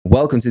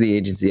Welcome to the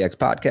Agency X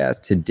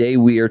podcast. Today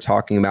we are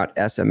talking about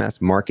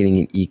SMS marketing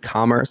and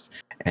e-commerce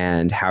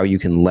and how you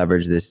can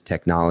leverage this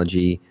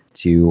technology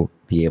to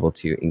be able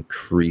to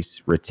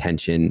increase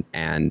retention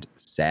and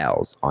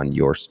sales on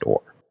your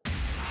store.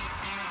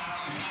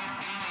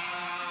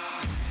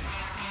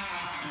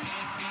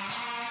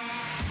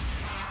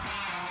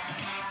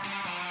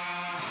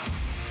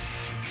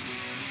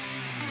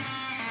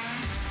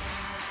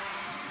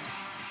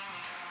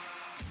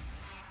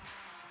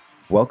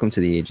 Welcome to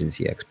the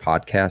Agency X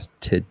podcast.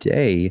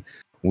 Today,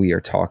 we are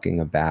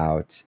talking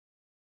about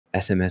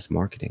SMS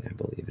marketing, I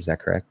believe. Is that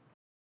correct?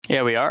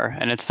 Yeah, we are.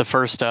 And it's the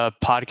first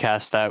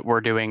podcast that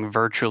we're doing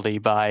virtually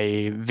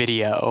by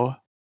video.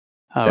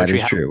 That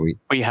is true.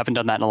 We haven't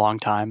done that in a long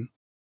time.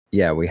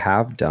 Yeah, we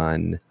haven't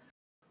done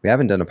a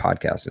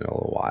podcast in a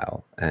little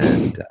while.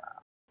 And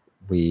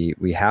we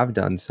have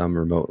done some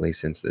remotely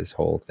since this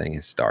whole thing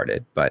has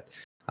started. But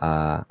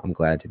I'm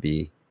glad to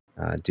be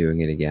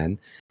doing it again.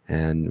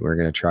 And we're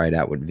going to try it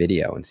out with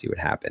video and see what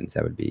happens.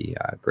 That would be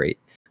great.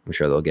 I'm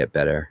sure they'll get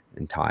better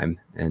in time.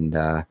 And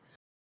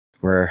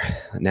we're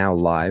now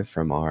live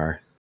from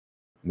our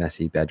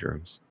messy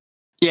bedrooms.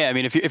 Yeah, I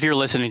mean, if you're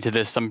listening to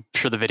this, I'm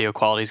sure the video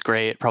quality is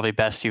great. Probably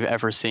best you've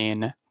ever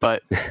seen.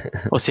 But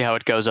we'll see how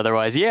it goes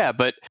otherwise. Yeah,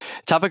 but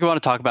the topic I want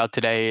to talk about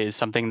today is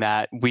something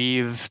that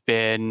we've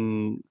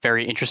been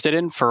very interested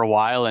in for a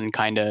while and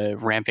kind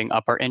of ramping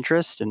up our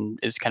interest, and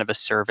is kind of a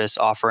service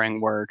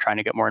offering we're trying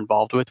to get more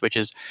involved with, which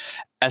is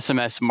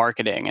SMS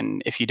marketing.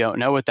 And if you don't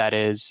know what that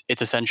is,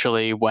 it's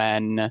essentially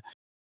when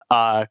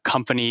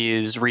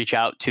companies reach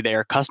out to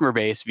their customer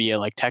base via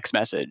like text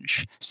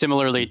message,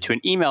 similarly to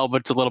an email,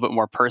 but it's a little bit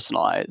more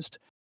personalized.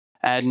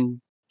 And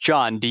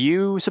John, do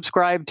you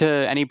subscribe to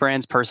any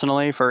brands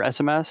personally for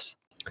SMS?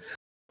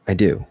 I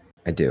do.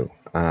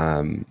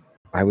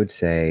 I would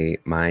say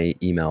my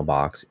email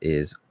box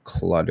is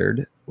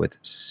cluttered with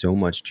so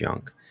much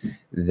junk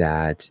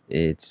that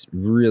it's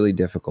really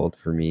difficult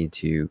for me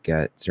to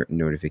get certain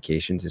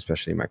notifications,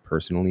 especially my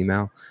personal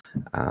email.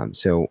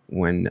 So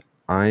when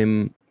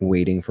I'm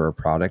waiting for a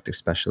product,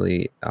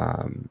 especially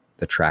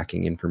the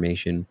tracking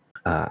information,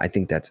 I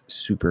think that's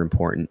super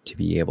important to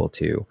be able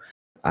to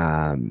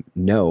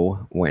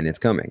know when it's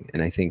coming.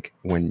 And I think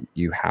when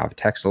you have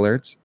text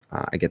alerts,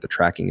 I get the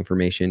tracking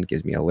information,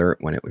 gives me alert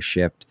when it was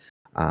shipped.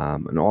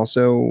 And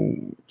also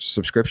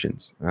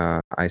subscriptions.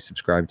 I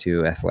subscribe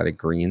to Athletic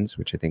Greens,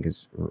 which I think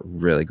is a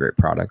really great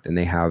product, and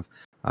they have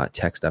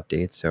text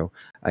updates. So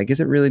I guess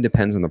it really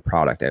depends on the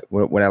product.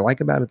 What I like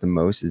about it the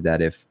most is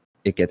that if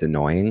it gets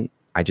annoying,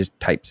 I just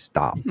type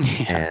stop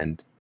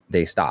and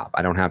they stop.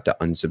 I don't have to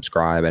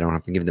unsubscribe. I don't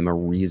have to give them a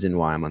reason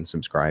why I'm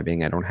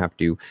unsubscribing. I don't have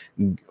to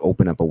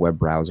open up a web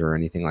browser or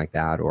anything like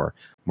that or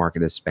mark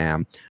it as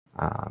spam.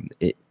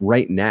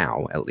 Right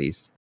now, at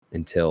least,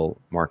 until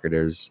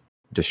marketers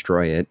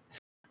destroy it,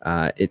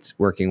 it's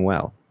working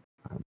well.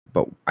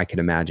 But I can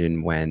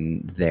imagine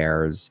when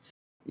there's,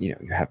 you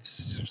have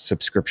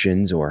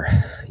subscriptions or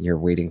you're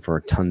waiting for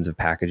tons of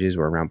packages,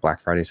 or around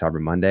Black Friday, Cyber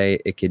Monday,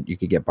 you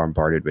could get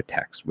bombarded with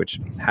text, which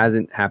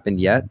hasn't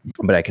happened yet.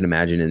 But I can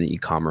imagine in the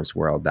e-commerce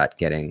world that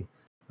getting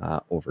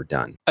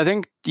overdone. I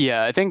think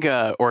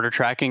order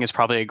tracking is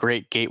probably a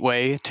great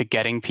gateway to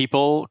getting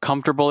people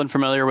comfortable and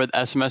familiar with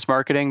SMS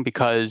marketing,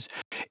 because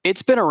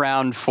it's been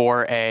around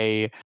for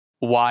a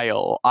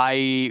while.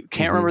 I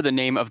can't remember the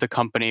name of the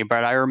company,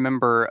 but I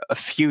remember a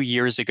few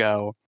years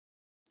ago,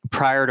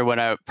 prior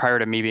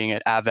to me being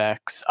at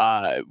Avex,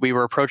 we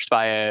were approached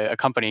by a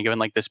company given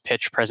like this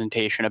pitch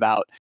presentation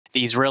about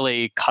these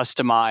really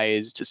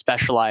customized,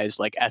 specialized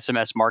like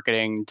SMS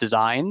marketing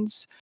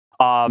designs.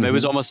 It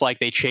was almost like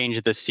they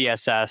changed the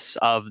CSS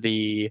of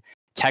the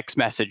text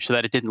message so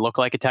that it didn't look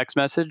like a text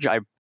message. I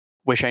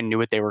wish I knew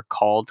what they were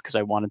called, because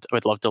I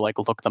would love to like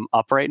look them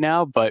up right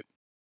now. But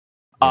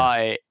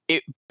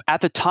at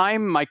the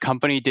time, my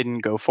company didn't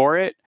go for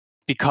it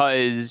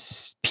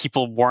because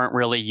people weren't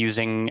really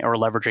using or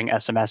leveraging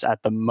SMS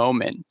at the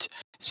moment.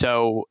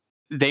 So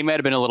they might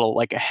have been a little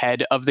like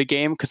ahead of the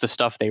game, because the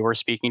stuff they were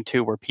speaking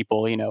to were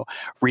people,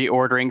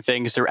 reordering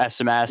things through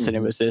SMS, and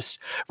it was this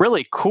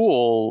really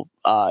cool,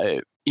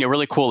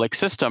 really cool like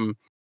system.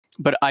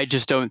 But I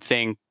just don't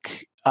think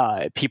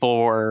people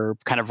were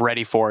kind of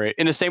ready for it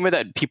in the same way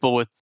that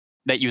people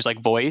that use like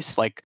voice,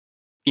 like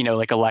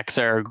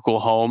Alexa or Google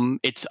Home.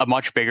 It's a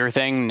much bigger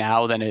thing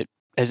now than it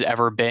has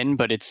ever been,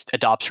 but its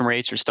adoption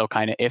rates are still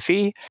kind of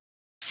iffy.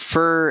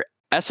 For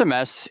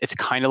SMS, it's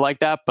kind of like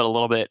that, but a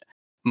little bit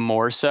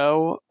more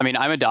so. I mean,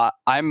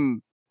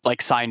 I'm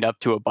like signed up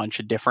to a bunch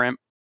of different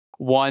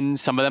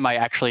ones. Some of them I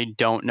actually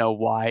don't know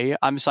why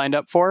I'm signed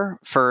up for.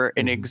 For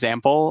an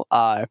example,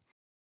 I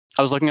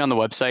was looking on the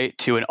website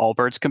to an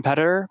Allbirds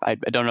competitor. I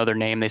don't know their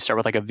name. They start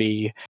with like a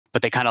V,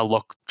 but they kind of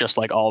look just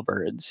like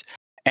Allbirds.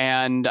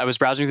 And I was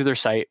browsing through their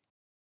site,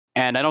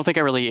 and I don't think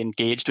I really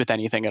engaged with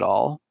anything at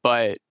all.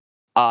 But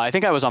I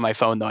think I was on my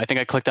phone, though. I think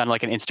I clicked on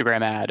like an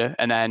Instagram ad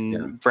and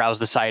then browsed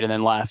the site and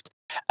then left.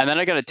 And then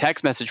I got a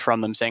text message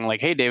from them saying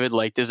like, "Hey, David,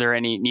 like,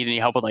 need any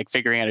help with like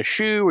figuring out a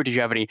shoe, or did you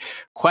have any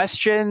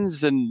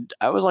questions?" And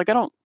I was like, I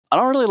don't I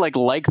don't really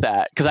like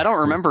that because I don't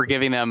remember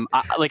giving them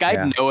I'd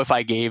Yeah. know if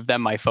I gave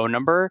them my phone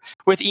number.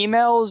 With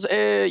emails,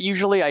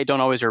 usually I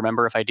don't always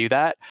remember if I do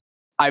that.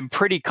 I'm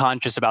pretty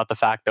conscious about the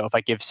fact though if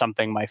I give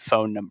something my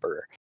phone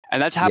number,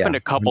 and that's happened Yeah,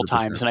 a couple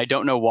times, 100%. and I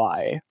don't know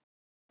why.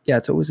 Yeah,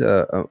 it's always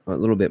a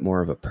little bit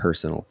more of a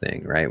personal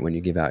thing, right? When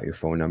you give out your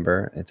phone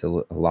number, it's a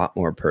lot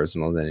more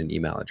personal than an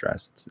email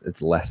address.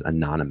 It's less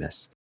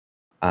anonymous.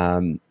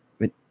 Um,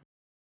 but,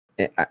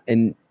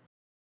 and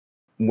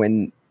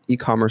when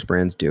e-commerce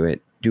brands do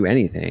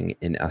anything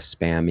in a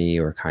spammy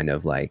or kind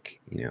of like,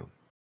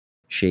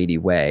 shady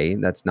way,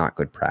 that's not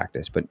good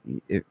practice. But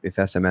if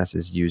SMS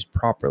is used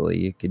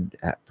properly, it could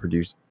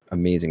produce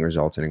amazing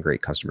results and a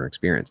great customer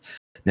experience.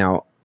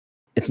 Now,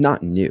 it's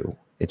not new.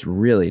 It's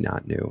really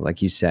not new.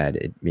 Like you said,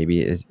 it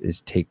maybe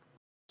it's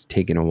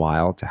taken a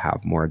while to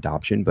have more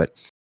adoption, but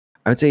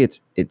I would say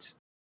it's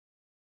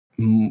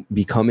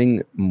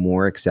becoming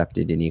more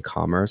accepted in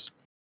e-commerce,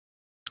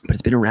 but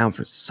it's been around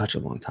for such a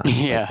long time.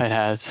 Yeah, Like it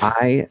has.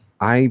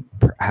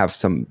 have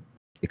some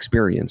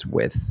experience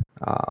with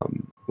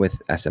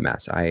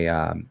SMS.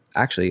 I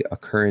actually a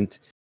current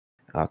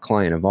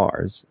client of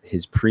ours,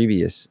 his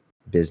previous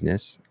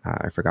business,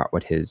 I forgot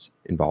what his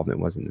involvement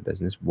was in the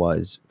business,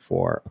 was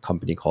for a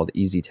company called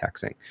Easy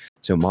Texting.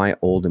 So my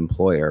old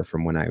employer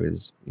from when I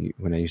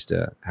used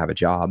to have a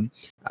job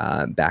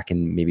back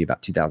in maybe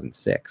about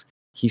 2006,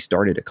 he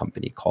started a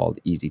company called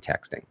Easy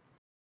Texting.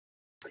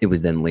 It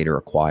was then later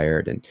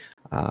acquired, and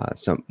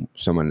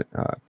someone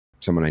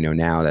I know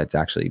now that's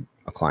actually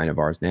a client of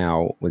ours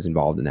now was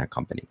involved in that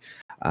company,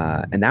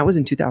 and that was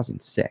in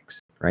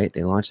 2006. Right,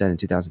 they launched that in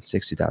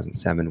 2006,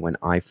 2007 when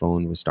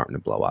iPhone was starting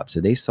to blow up. So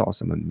they saw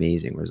some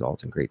amazing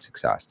results and great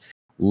success.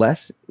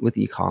 Less with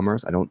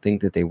e-commerce. I don't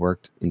think that they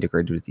worked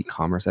integrated with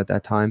e-commerce at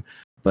that time,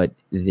 but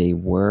they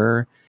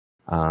were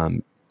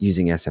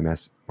using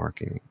SMS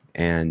marketing.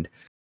 And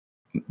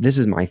this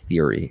is my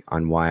theory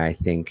on why I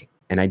think,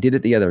 and I did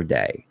it the other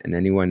day, and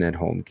anyone at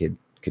home could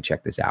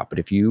check this out. But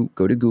if you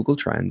go to Google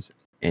Trends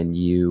and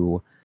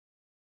you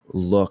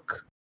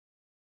look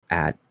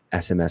at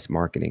SMS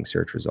marketing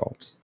search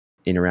results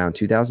in around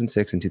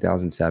 2006 and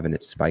 2007,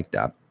 it spiked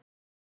up,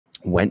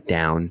 went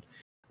down,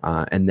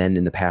 and then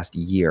in the past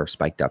year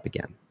spiked up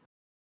again.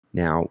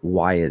 Now,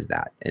 why is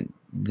that? And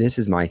this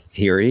is my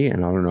theory,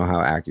 and I don't know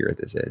how accurate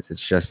this is.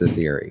 It's just a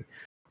theory.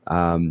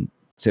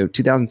 So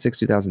 2006,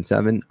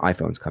 2007,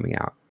 iPhone's coming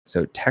out.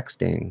 So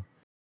texting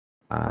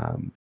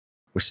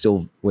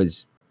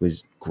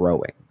was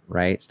growing,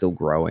 right? Still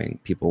growing.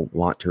 People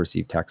want to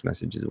receive text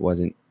messages. It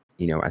wasn't,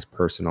 as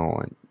personal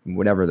and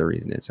whatever the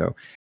reason is. So,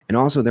 and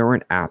also there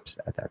weren't apps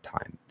at that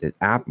time. The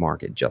app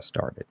market just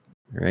started,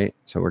 right?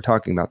 So we're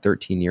talking about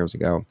 13 years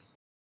ago.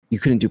 You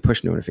couldn't do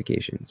push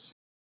notifications.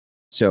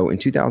 So in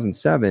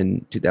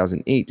 2007,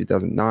 2008,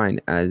 2009,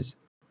 as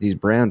these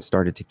brands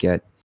started to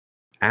get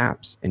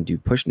apps and do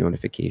push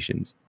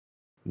notifications,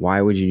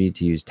 why would you need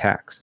to use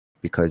text?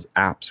 Because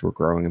apps were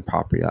growing in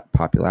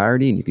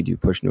popularity, and you could do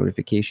push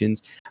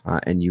notifications,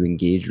 and you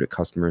engaged with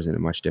customers in a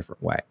much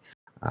different way.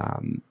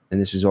 And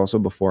this was also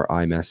before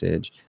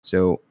iMessage.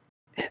 So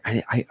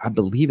I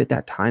believe at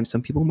that time,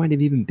 some people might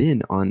have even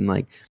been on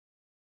like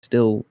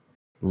still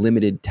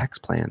limited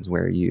text plans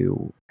where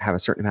you have a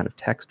certain amount of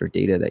text or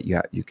data that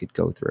you could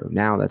go through.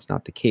 Now that's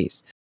not the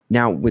case.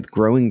 Now with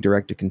growing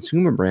direct to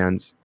consumer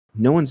brands,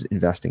 no one's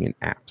investing in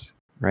apps,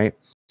 right?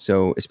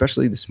 So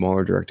especially the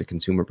smaller direct to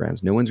consumer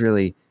brands, no one's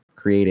really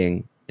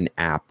creating an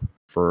app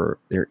for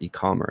their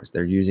e-commerce.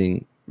 They're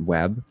using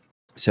web.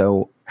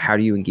 So how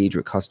do you engage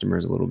with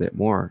customers a little bit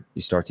more?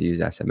 You start to use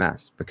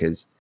SMS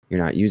because you're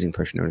not using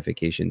push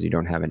notifications. You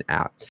don't have an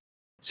app.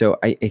 So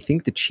I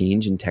think the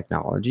change in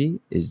technology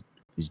is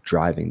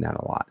driving that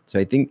a lot. So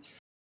I think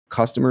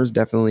customers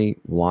definitely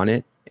want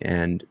it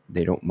and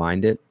they don't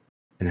mind it,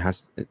 and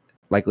it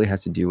likely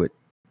has to do with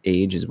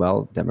age as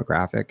well,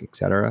 demographic,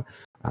 etc.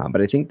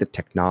 But I think the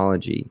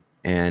technology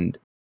and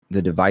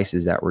the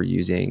devices that we're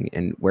using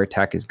and where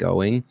tech is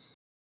going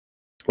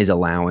is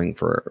allowing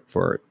for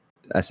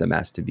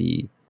SMS to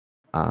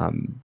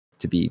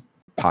be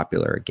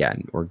popular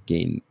again or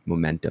gain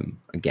momentum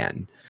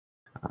again,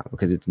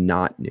 because it's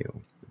not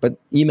new. But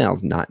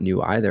email's not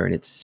new either, and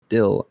it's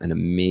still an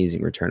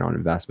amazing return on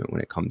investment when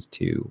it comes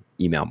to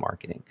email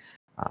marketing.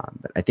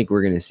 But I think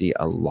we're going to see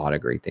a lot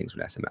of great things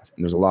with SMS,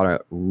 and there's a lot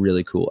of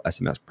really cool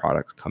SMS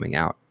products coming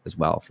out as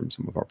well from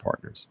some of our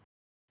partners.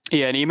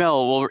 Yeah, and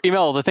email,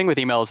 the thing with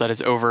email is that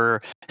it's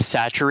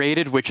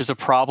oversaturated, which is a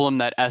problem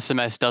that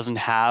SMS doesn't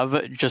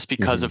have just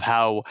because of Hmm.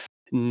 how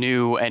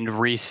new and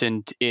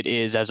recent it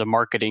is as a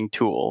marketing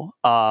tool.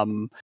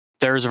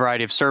 There's a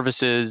variety of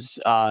services,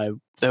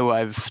 though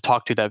I've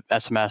talked to the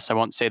SMS, I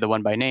won't say the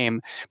one by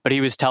name, but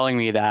he was telling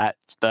me that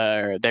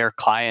their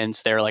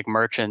clients, their like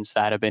merchants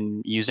that have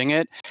been using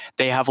it,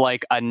 they have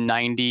like a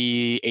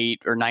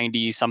 98 or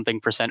 90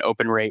 something percent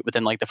open rate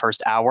within like the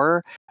first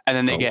hour, and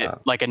then they Oh get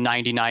wow, like a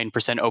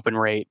 99% open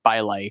rate by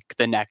like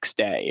the next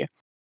day.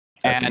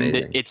 that's And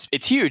amazing.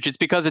 it's huge. It's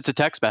because it's a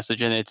text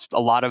message and it's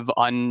a lot of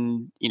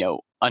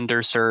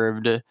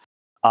underserved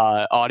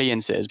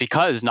audiences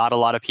because not a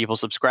lot of people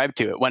subscribe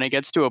to it. When it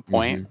gets to a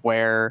point Hmm.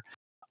 where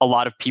a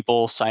lot of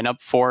people sign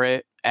up for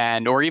it,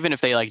 and or even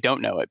if they like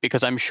don't know it,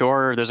 because I'm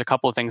sure there's a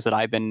couple of things that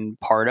I've been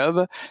part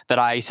of that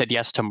I said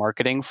yes to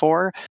marketing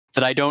for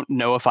that I don't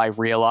know if I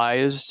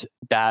realized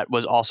that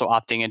was also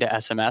opting into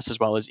SMS as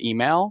well as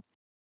email.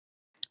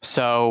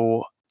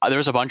 So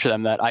there's a bunch of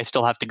them that I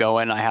still have to go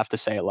in. I have to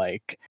say,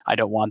 like, I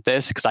don't want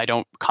this because I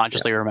don't Yeah.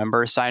 consciously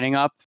remember signing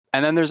up.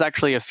 And then there's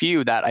actually a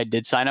few that I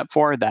did sign up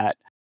for that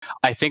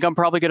I think I'm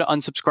probably going to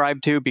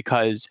unsubscribe to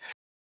because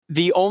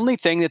the only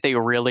thing that they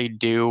really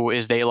do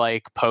is they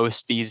like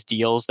post these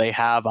deals they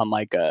have on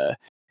like a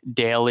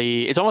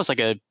daily, it's almost like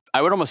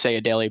I would almost say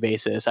a daily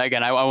basis.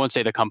 Again, I won't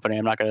say the company.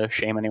 I'm not going to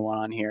shame anyone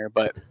on here,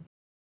 but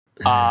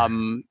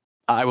um,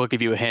 I will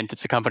give you a hint.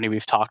 It's a company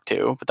we've talked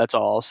to, but that's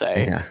all I'll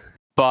say. Yeah.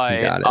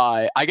 But Got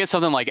it. I get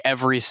something like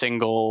every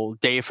single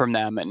day from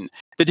them, and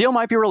the deal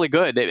might be really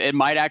good. It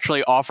might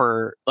actually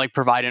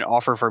provide an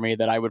offer for me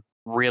that I would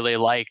really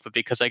like, but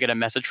because I get a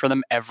message from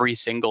them every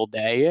single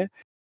day,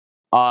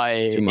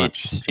 Too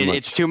much. Too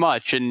it's much. too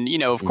much.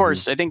 And of Hmm.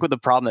 course, I think with the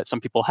problem that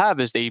some people have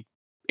is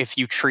if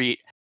you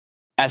treat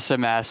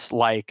SMS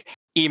like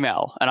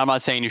email. And I'm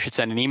not saying you should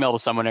send an email to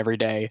someone every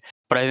day,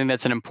 but I think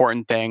that's an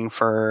important thing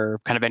for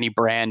kind of any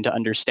brand to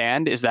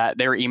understand is that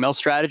their email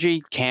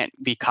strategy can't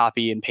be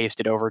copy and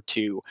pasted over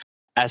to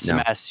No.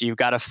 SMS. You've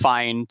got to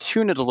fine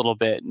tune it a little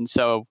bit. And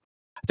so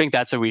I think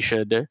that's what we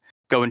should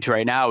go into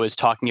right now is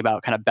talking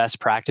about kind of best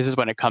practices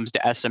when it comes to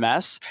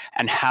SMS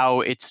and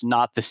how it's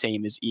not the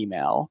same as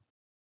email.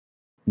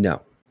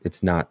 No,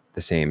 it's not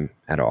the same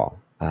at all.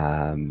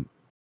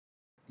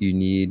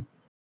 You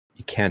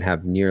can't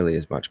have nearly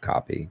as much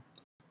copy,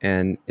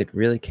 and it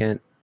really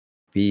can't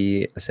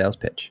be a sales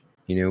pitch.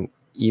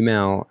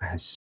 Email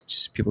has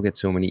just people get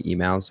so many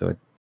emails, so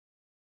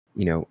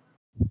you know,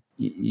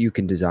 you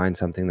can design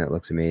something that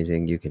looks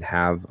amazing. You can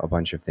have a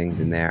bunch of things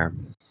in there.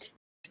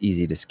 It's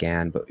easy to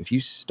scan, but if you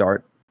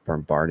start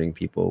bombarding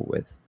people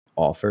with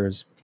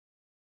offers,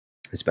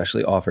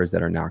 especially offers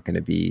that are not going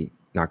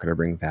to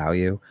bring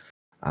value,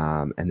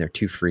 and they're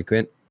too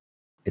frequent,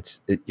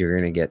 you're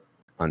going to get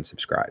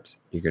unsubscribes.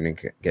 You're going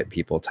to get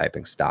people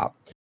typing stop.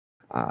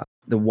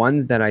 The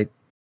ones that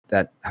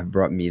have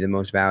brought me the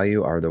most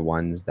value are the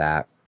ones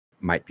that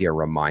might be a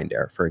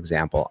reminder. For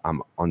example,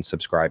 I'm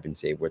unsubscribe and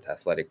save with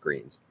Athletic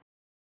Greens.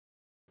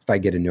 If I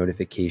get a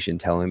notification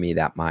telling me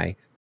that my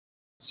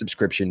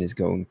subscription is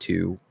going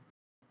to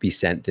be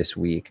sent this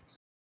week,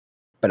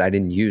 but I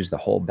didn't use the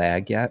whole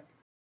bag yet,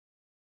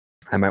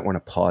 I might want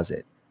to pause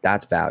it.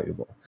 That's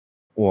valuable.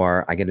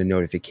 Or I get a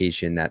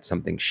notification that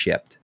something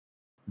shipped.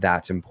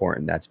 That's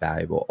important. That's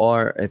valuable.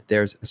 Or if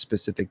there's a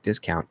specific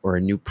discount or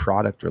a new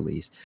product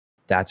release,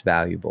 that's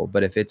valuable.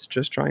 But if it's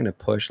just trying to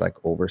push like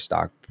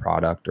overstock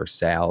product or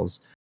sales,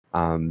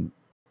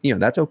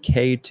 that's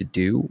okay to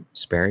do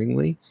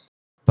sparingly,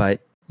 but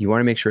you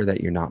want to make sure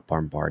that you're not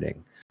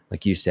bombarding.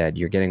 Like you said,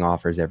 you're getting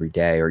offers every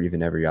day or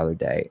even every other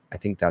day. I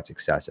think that's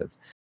excessive.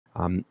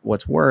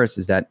 What's worse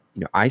is that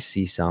I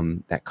see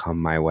some that come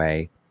my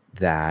way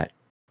that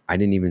I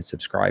didn't even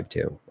subscribe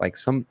to. Like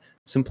some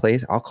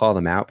place, I'll call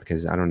them out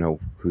because I don't know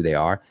who they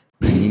are.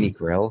 Panini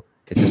Grill.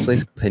 It's this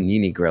place,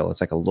 Panini Grill.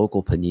 It's like a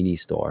local panini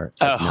store,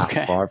 like Oh, not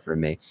okay. far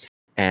from me,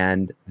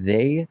 and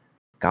they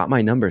got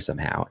my number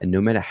somehow. And no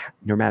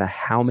matter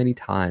how many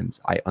times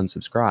I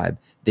unsubscribe,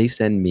 they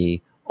send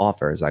me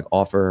offers like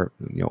order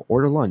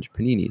lunch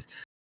paninis.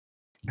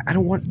 I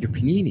don't want your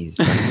paninis.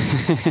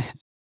 Like,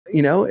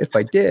 if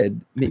I did,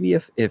 maybe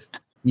if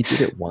you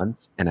did it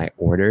once and I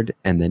ordered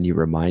and then you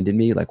reminded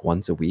me like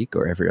once a week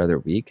or every other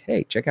week,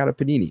 hey, check out a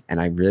panini,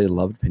 and I really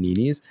loved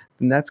paninis,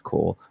 then that's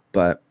cool.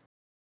 But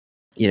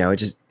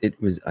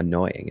it was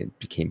annoying. It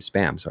became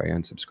spam, so I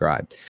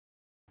unsubscribed.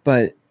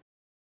 But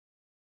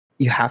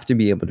you have to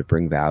be able to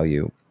bring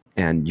value.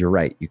 And you're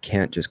right, you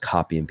can't just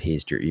copy and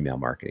paste your email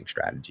marketing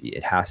strategy.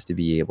 It has to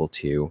be able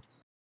to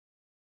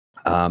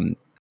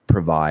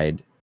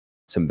provide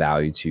some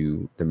value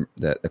to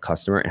the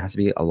customer. It has to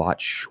be a lot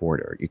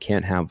shorter. You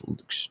can't have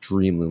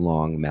extremely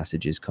long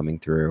messages coming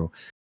through.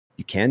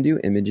 You can do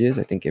images.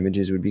 I think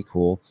images would be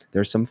cool.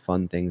 There's some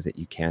fun things that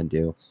you can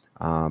do.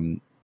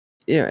 And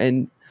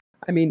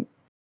I mean,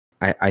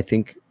 I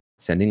think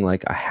sending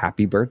like a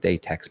happy birthday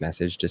text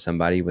message to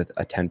somebody with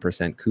a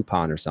 10%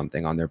 coupon or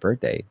something on their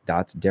birthday,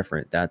 that's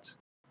different. That's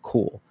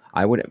cool.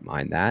 I wouldn't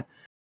mind that.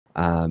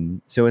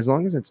 So as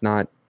long as it's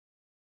not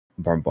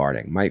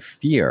bombarding, my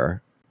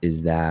fear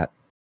is that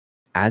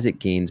as it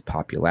gains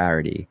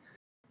popularity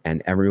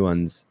and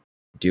everyone's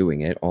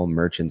doing it, all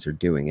merchants are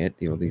doing it,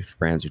 all these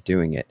brands are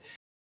doing it,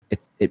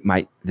 it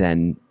might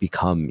then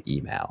become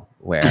email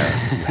where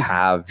you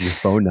have your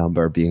phone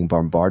number being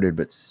bombarded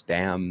with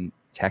spam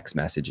text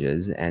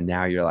messages, and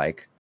now you're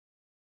like,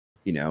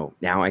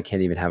 now I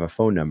can't even have a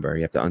phone number.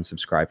 You have to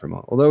unsubscribe from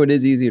them. Although it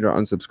is easy to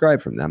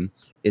unsubscribe from them,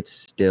 it's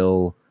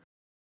still,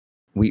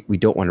 we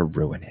don't want to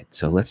ruin it.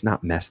 So let's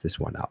not mess this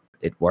one up.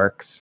 It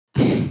works.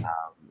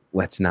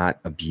 Let's not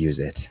abuse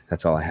it.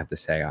 That's all I have to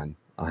say on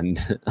on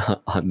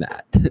on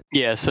that.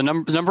 Yeah, so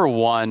number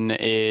one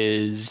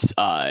is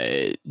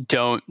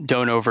don't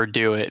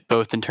overdo it,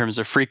 both in terms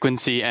of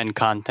frequency and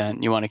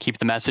content. You want to keep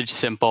the message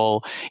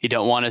simple. You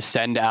don't want to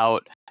send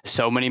out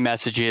so many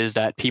messages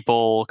that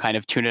people kind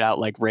of tune it out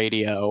like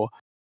radio.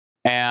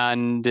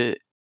 And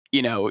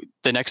the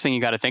next thing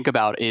you got to think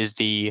about is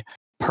the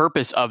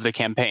purpose of the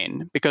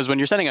campaign, because when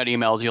you're sending out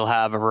emails, you'll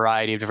have a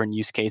variety of different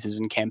use cases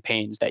and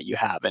campaigns that you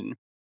have, and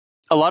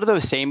a lot of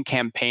those same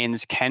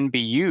campaigns can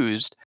be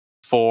used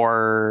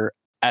for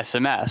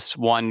SMS.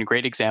 One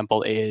great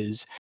example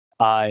is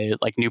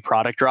like new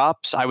product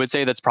drops. I would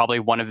say that's probably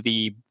one of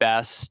the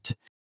best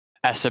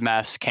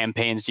SMS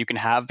campaigns you can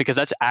have, because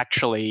that's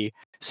actually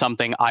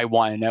something I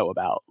want to know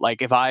about.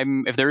 Like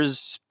if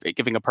there's,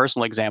 giving a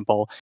personal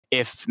example,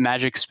 if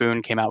Magic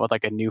Spoon came out with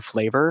like a new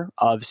flavor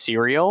of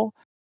cereal,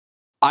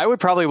 I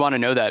would probably want to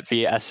know that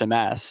via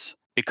SMS,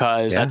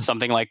 because Yeah. that's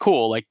something like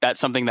cool. Like that's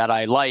something that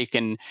I like.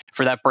 And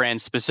for that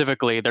brand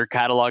specifically, their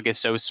catalog is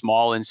so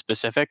small and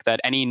specific that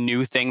any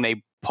new thing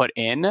they put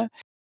in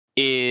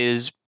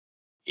is,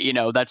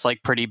 that's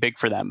like pretty big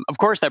for them. Of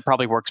course, that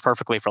probably works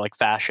perfectly for like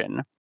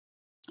fashion.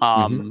 Hmm.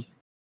 Um,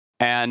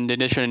 and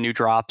in addition to new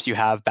drops, you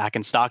have back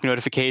in stock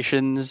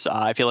notifications.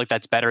 I feel like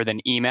that's better than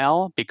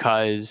email,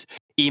 because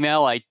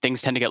email,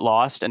 things tend to get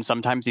lost, and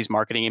sometimes these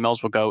marketing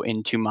emails will go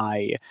into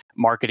my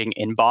marketing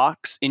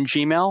inbox in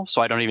Gmail,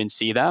 so I don't even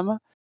see them.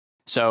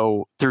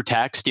 So through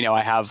text,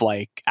 I have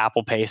like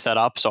Apple Pay set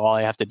up, so all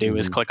I have to do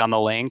is Hmm. click on the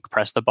link,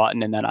 press the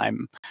button, and then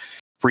I'm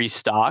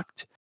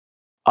restocked.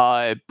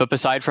 But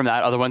beside from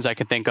that, other ones I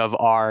can think of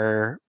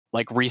are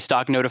like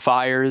restock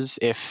notifiers.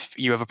 If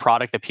you have a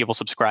product that people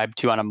subscribe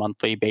to on a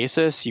monthly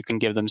basis, you can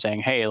give them saying,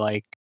 hey,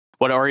 like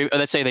what, or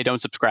let's say they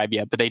don't subscribe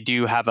yet, but they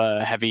do have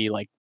a heavy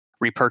like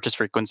repurchase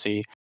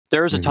frequency.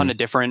 There's a ton Hmm. of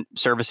different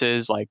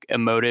services. Like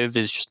Emotive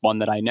is just one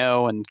that I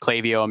know, and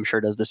Klaviyo, I'm sure,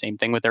 does the same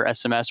thing with their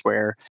SMS,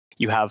 where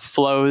you have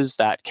flows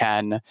that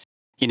can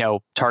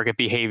target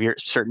behavior,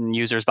 certain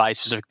users by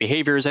specific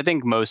behaviors. I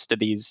think most of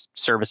these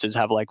services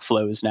have like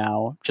flows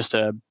now, just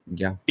to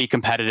Yeah. be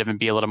competitive and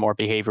be a little more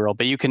behavioral.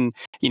 But you can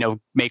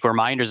make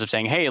reminders of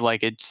saying, hey,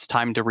 like it's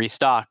time to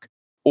restock,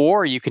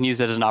 or you can use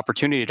it as an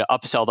opportunity to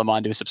upsell them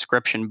onto a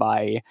subscription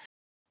by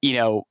you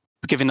know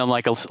giving them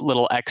like a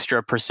little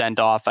extra percent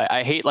off.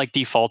 I hate like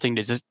defaulting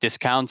to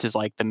discounts is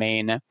like the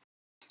main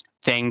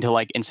thing to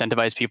like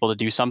incentivize people to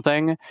do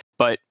something,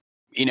 but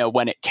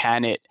when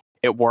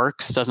it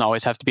works. Doesn't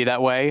always have to be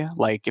that way.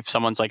 Like if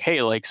someone's like,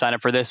 hey, like sign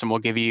up for this and we'll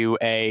give you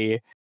a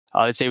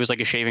let's say it was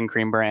like a shaving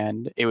cream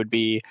brand, it would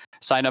be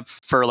sign up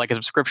for like a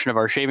subscription of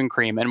our shaving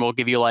cream and we'll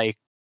give you like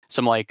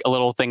some like a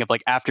little thing of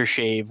like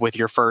aftershave with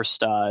your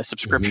first Hmm.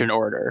 subscription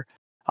order.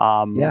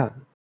 um Yeah.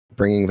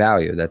 Bringing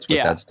value. That's what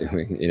yeah. that's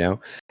doing.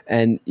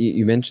 And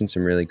you mentioned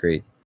some really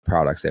great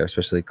products there,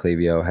 especially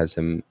Klaviyo has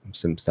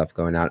some stuff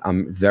going on.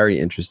 I'm very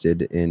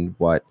interested in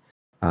what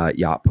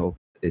Yacht Pope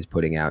is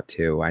putting out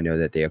too. I know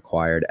that they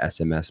acquired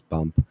SMS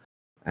Bump,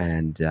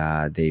 and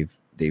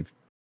they've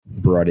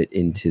brought it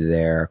into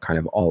their kind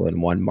of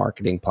all-in-one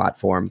marketing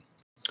platform.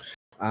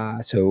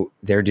 So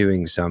they're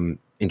doing some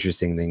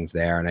interesting things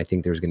there, and I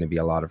think there's going to be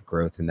a lot of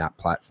growth in that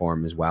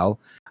platform as well.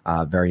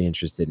 Very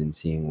interested in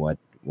seeing what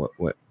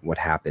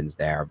happens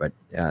there, but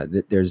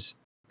there's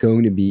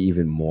going to be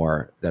even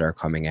more that are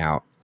coming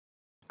out,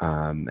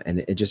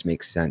 and it just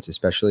makes sense,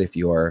 especially if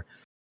you're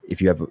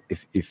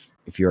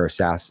a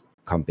SaaS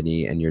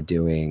company and you're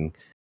doing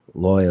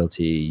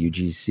loyalty,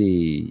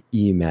 UGC,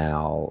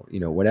 email,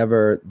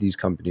 whatever these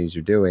companies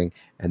are doing,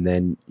 and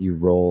then you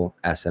roll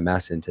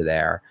SMS into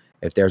there.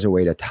 If there's a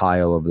way to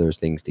tie all of those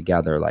things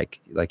together, like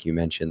you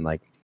mentioned,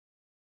 like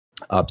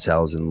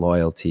upsells and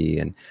loyalty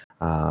and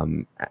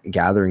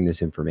gathering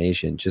this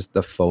information, just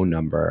the phone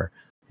number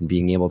and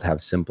being able to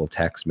have simple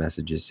text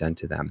messages sent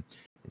to them,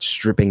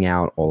 stripping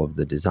out all of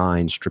the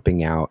design,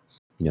 stripping out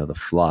the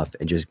fluff,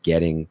 and just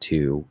getting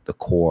to the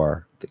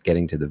core,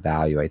 getting to the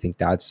value. I think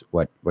that's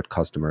what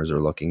customers are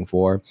looking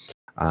for.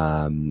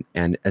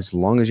 And as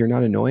long as you're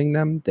not annoying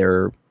them,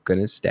 they're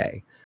gonna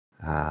stay.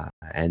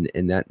 And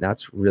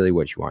that's really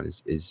what you want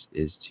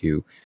is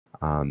to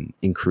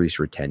increase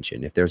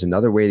retention. If there's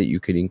another way that you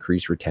could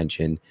increase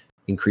retention,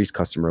 increase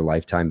customer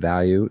lifetime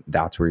value,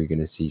 that's where you're going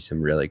to see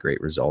some really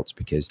great results,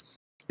 because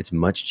it's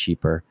much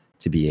cheaper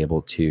to be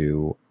able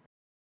to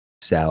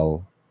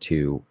sell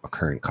to a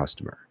current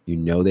customer.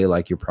 They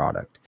like your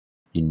product.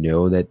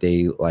 That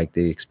they like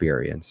the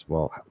experience.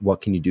 Well,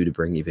 what can you do to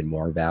bring even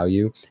more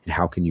value, and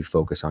how can you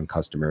focus on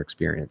customer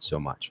experience so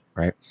much,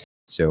 right?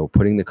 So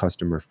putting the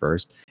customer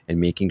first and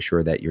making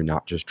sure that you're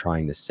not just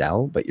trying to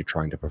sell, but you're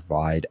trying to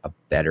provide a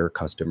better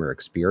customer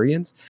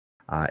experience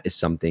is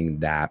something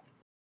that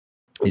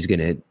is going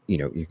to,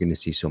 you're going to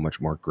see so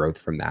much more growth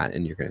from that,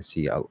 and you're going to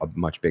see a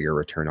much bigger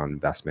return on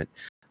investment.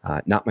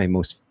 Not my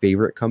most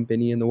favorite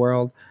company in the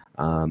world,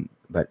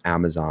 but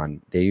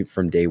Amazon, they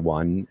from day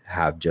one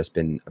have just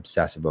been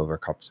obsessive over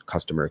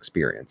customer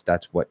experience.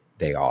 That's what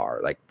they are.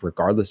 Like,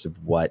 regardless of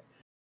what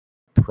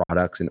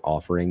products and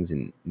offerings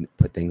and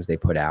things they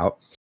put out,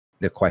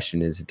 the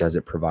question is, does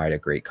it provide a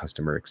great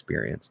customer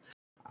experience?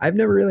 I've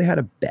never really had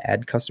a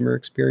bad customer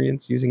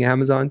experience using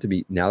Amazon,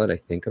 now that I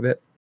think of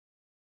it.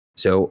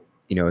 So,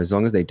 as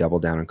long as they double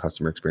down on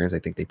customer experience, I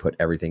think they put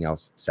everything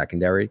else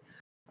secondary,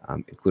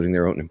 including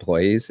their own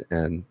employees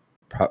and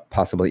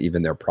possibly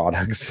even their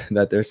products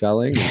that they're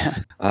selling.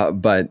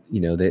 But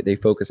they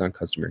focus on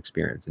customer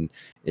experience, and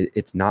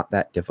it's not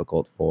that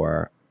difficult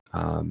for.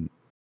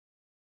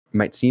 It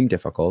might seem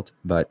difficult,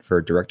 but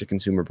for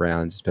direct-to-consumer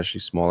brands,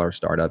 especially smaller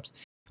startups,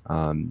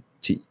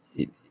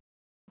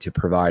 to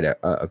provide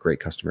a great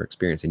customer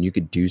experience, and you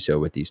could do so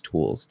with these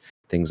tools.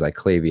 Things like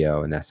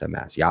Klaviyo and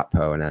SMS,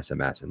 Yotpo and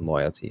SMS, and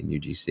Loyalty and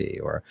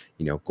UGC, or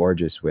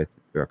Gorgias with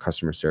our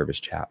customer service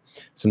chat.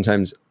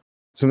 Sometimes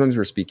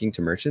we're speaking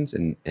to merchants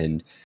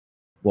and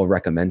we'll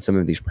recommend some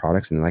of these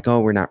products, and they're like, "Oh,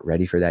 we're not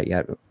ready for that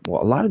yet."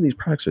 Well, a lot of these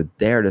products are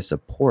there to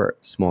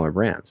support smaller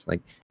brands. Like,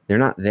 they're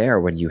not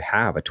there when you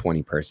have a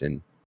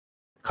 20-person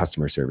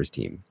customer service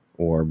team,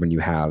 or when you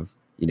have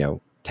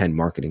 10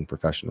 marketing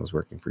professionals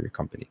working for your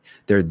company.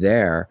 They're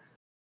there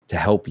to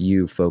help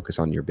you focus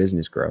on your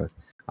business growth,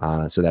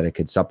 so that it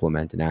could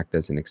supplement and act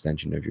as an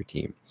extension of your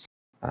team.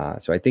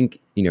 So I think,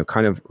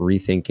 kind of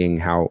rethinking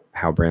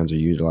how brands are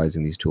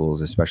utilizing these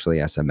tools, especially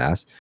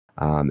SMS,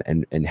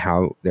 and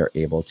how they're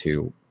able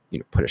to,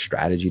 put a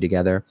strategy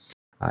together.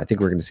 I think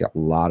we're going to see a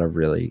lot of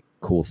really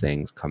cool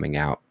things coming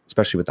out,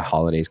 especially with the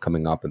holidays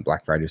coming up and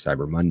Black Friday,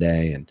 Cyber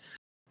Monday. And,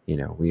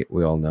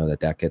 we all know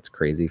that gets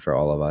crazy for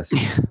all of us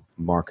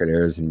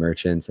marketers and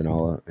merchants and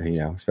all,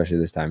 especially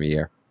this time of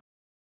year.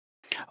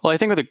 Well, I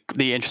think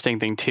the interesting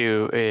thing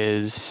too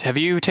is, have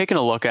you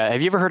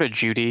ever heard of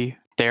Judy?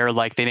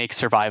 They make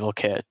survival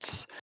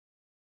kits.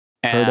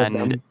 Heard of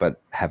them,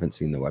 but haven't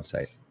seen the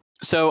website.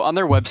 So on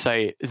their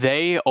website,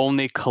 they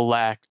only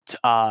collect,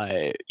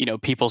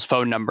 people's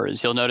phone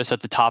numbers. You'll notice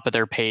at the top of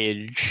their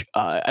page,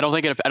 I don't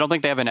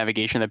think they have a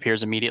navigation that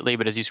appears immediately,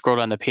 but as you scroll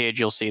down the page,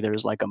 you'll see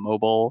there's like a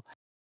mobile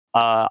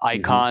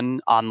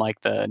icon on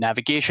like the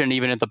navigation.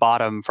 Even at the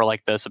bottom for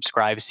like the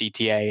subscribe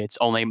CTA,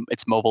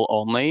 it's mobile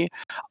only.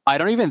 I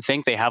don't even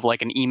think they have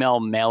like an email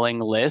mailing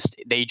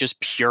list. They just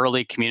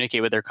purely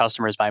communicate with their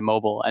customers by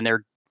mobile, and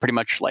they're pretty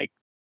much like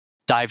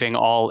diving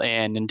all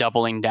in and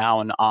doubling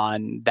down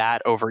on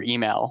that over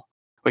email,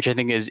 which I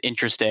think is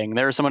interesting.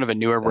 They're somewhat of a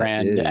newer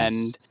brand,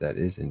 and that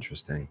is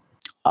interesting.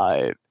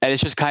 And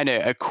it's just kind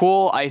of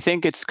cool. I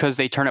think it's because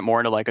they turn it more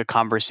into like a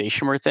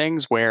conversation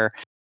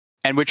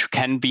which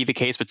can be the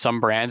case with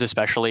some brands,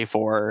 especially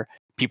for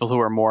people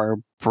who are more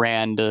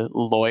brand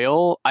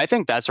loyal. I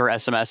think that's where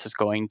SMS is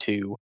going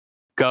to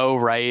go,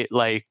 right?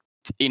 Like,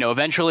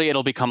 eventually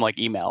it'll become like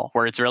email,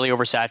 where it's really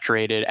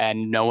oversaturated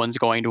and no one's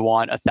going to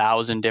want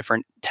 1,000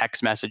 different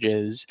text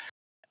messages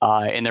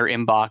in their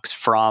inbox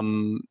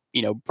from,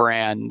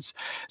 brands.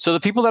 So the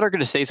people that are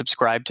going to stay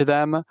subscribed to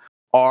them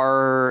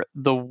are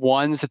the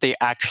ones that they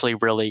actually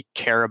really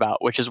care about,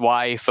 which is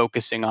why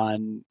focusing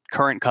on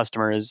current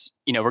customers,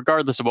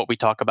 regardless of what we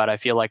talk about, I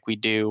feel like we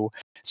do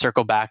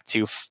circle back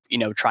to,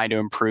 trying to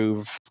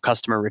improve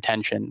customer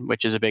retention,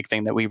 which is a big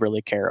thing that we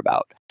really care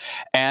about.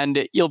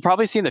 And you'll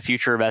probably see in the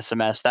future of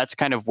SMS, that's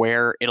kind of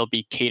where it'll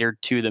be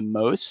catered to the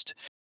most.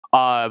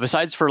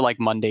 Besides for like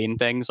mundane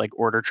things like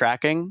order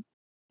tracking,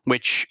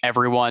 which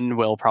everyone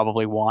will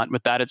probably want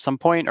with that at some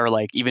point, or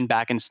like even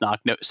back in stock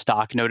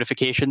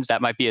notifications,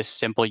 that might be a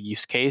simple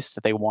use case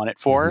that they want it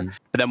for.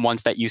 But then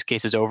once that use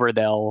case is over,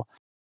 they'll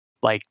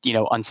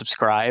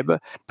unsubscribe.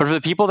 But for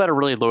the people that are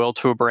really loyal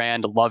to a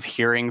brand, love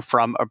hearing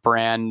from a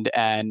brand,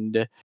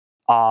 and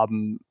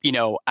some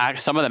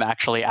of them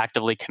actually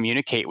actively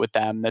communicate with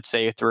them, let's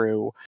say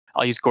through,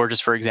 I'll use Gorgias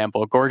for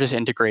example. Gorgias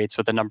integrates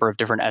with a number of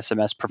different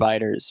SMS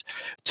providers,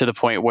 to the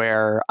point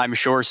where I'm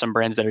sure some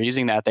brands that are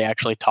using that, they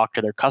actually talk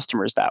to their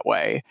customers that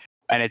way.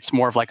 And it's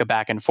more of like a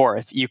back and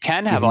forth. You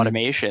can have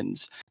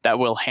automations that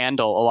will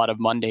handle a lot of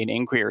mundane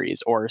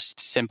inquiries or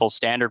simple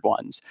standard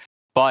ones.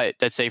 But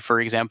let's say, for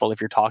example, if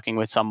you're talking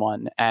with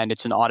someone and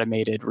it's an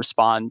automated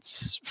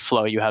response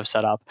flow you have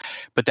set up,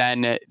 but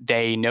then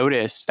they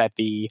notice that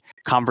the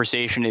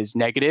conversation is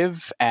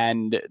negative,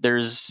 and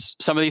there's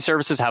some of these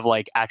services have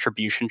like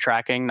attribution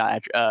tracking,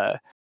 not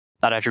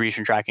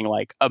attribution tracking,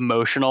 like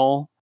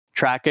emotional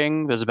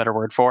tracking. There's a better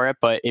word for it,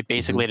 but it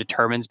basically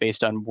determines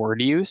based on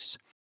word use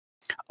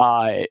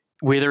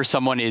whether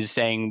someone is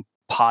saying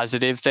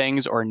positive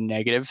things or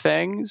negative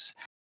things.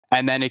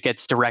 And then it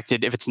gets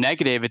directed, if it's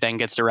negative, it then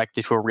gets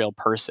directed to a real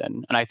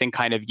person. And I think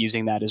kind of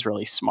using that is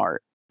really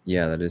smart.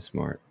 Yeah, that is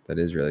smart. That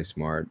is really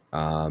smart.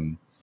 And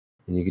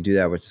you could do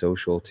that with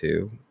social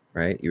too,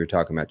 right? You were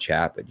talking about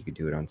chat, but you could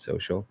do it on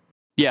social.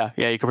 Yeah,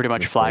 you can pretty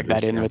much flag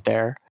that in with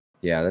there.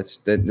 Yeah,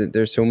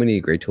 there's so many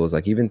great tools.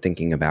 Like even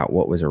thinking about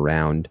what was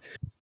around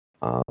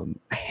a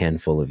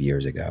handful of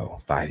years ago,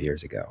 5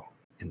 years ago,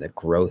 and the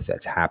growth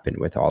that's happened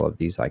with all of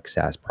these like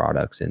SaaS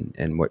products,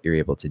 and what you're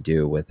able to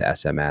do with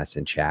SMS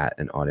and chat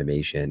and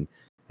automation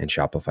and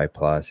Shopify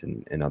Plus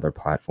and other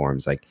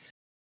platforms. Like,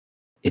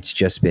 it's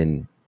just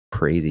been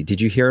crazy.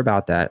 Did you hear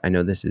about that? I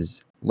know this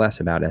is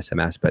less about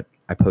SMS, but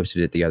I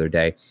posted it the other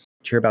day.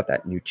 Did you hear about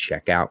that new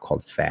checkout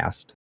called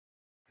Fast?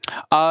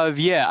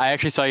 Yeah, I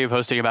actually saw you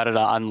posting about it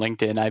on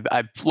LinkedIn.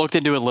 I've looked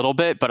into it a little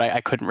bit, but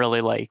I couldn't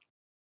really like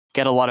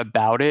get a lot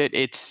about it.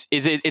 It's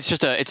just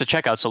it's a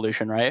checkout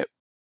solution, right?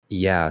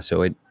 Yeah,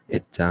 so it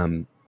it's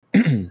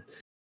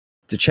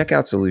a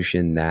checkout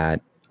solution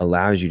that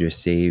allows you to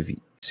save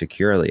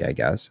securely, I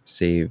guess,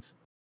 save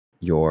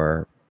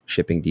your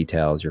shipping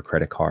details, your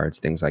credit cards,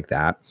 things like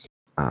that,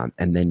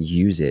 and then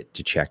use it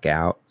to check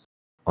out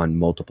on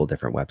multiple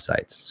different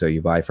websites. So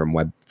you buy from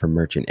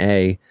merchant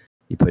A,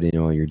 you put in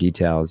all your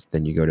details,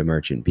 then you go to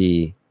merchant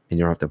B, and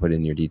you don't have to put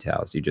in your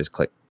details. You just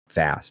click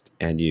fast,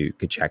 and you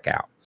could check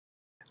out.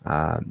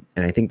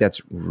 And I think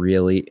that's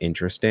really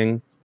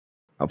interesting.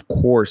 Of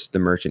course, the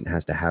merchant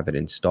has to have it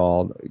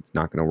installed. It's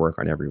not going to work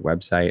on every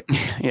website.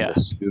 I'm Yeah.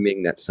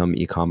 assuming that some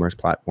e-commerce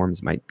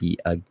platforms might be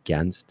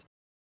against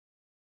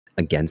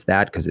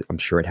that because I'm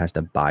sure it has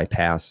to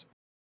bypass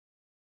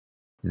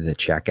the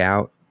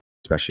checkout,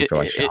 especially for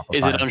like Is Shopify it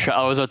or I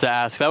something. was about to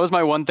ask. That was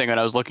my one thing when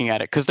I was looking at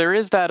it because there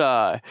is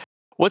that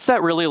what's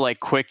that really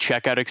like quick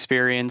checkout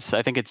experience?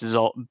 I think it's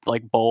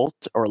like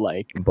Bolt or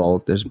like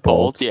Bolt, there's Bolt.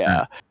 Bolt.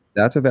 Yeah.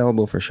 That's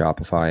available for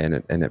Shopify,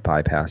 and it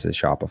bypasses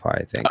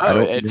Shopify, I think. I Oh,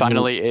 don't it know.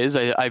 finally is. Is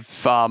it I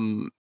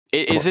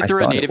through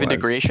a thought it native was.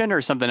 integration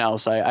or something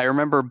else? I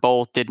remember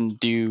Bolt didn't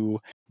do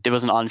it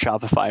wasn't on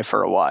Shopify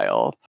for a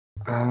while.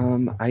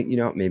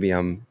 Maybe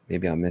I'm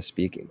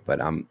misspeaking,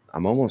 but I'm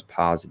almost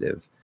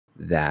positive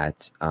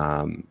that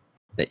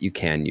that you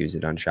can use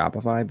it on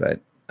Shopify, but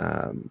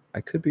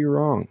I could be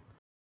wrong.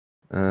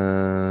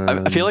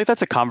 I feel Um, like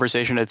that's a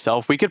conversation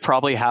itself. We could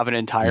probably have an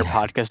entire yeah,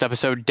 podcast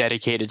episode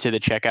dedicated to the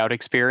checkout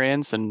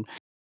experience and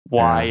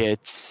why yeah,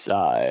 it's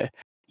about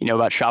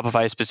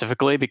Shopify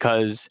specifically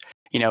because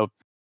you know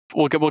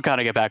we'll kind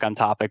of get back on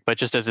topic, but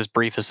just as this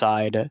brief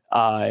aside,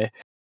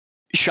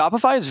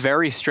 Shopify is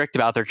very strict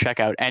about their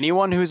checkout.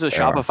 Anyone who's a they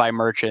are. Shopify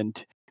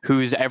merchant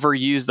who's ever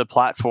used the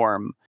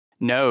platform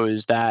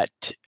knows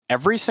that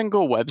every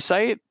single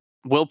website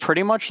will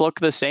pretty much look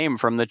the same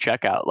from the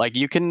checkout. Like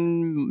you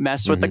can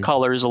mess with the Hmm.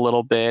 colors a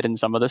little bit and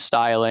some of the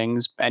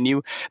stylings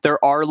and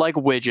there are like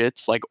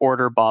widgets like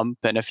order bump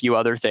and a few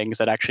other things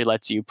that actually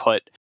lets you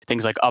put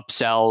things like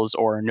upsells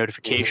or Hmm.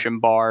 notification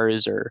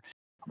bars or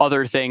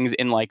other things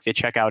in like the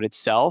checkout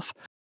itself,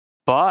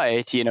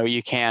 but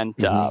you can't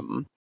Hmm.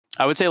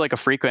 I would say like a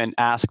frequent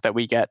ask that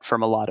we get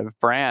from a lot of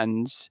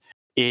brands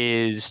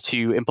is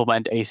to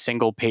implement a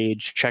single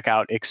page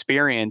checkout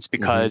experience Hmm.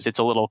 because it's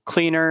a little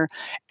cleaner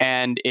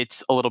and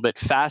it's a little bit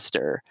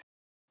faster.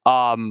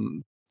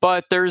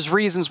 But there's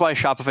reasons why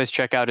Shopify's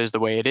checkout is the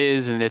way it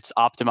is, and it's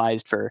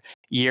optimized for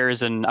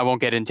years. And I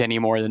won't get into any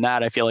more than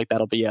that. I feel like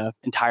that'll be a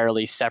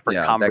entirely separate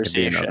Yeah, that could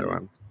be another conversation.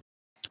 one.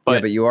 Yeah,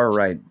 But but you are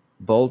right.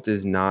 Bolt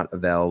is not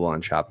available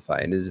on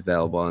Shopify. It is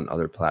available on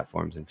other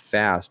platforms, and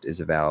Fast is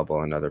available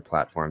on other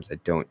platforms. I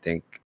don't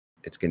think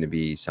it's going to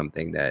be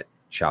something that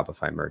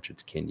Shopify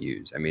merchants can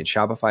use. I mean,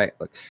 Shopify,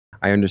 look,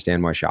 I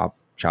understand why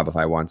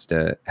Shopify wants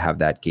to have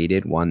that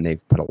gated. One,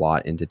 they've put a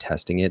lot into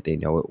testing it. They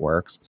know it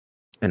works.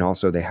 And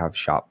also they have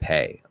Shop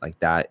Pay. Like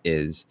that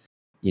is,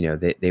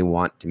 they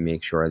want to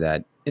make sure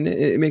that, and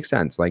it makes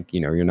sense. Like,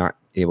 you're not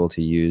able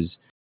to use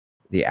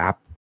the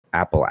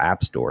Apple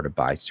App Store to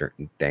buy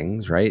certain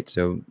things, right?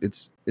 So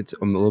it's a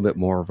little bit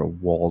more of a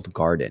walled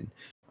garden,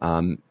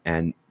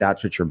 and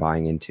that's what you're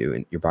buying into,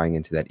 and you're buying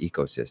into that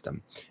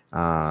ecosystem.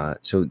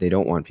 So they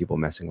don't want people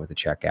messing with the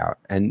checkout,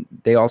 and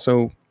they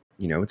also,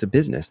 it's a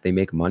business. They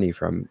make money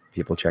from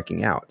people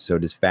checking out. So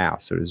does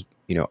Fast. So does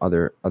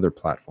other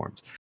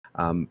platforms.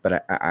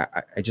 But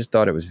I just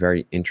thought it was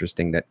very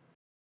interesting that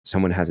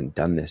someone hasn't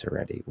done this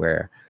already,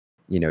 where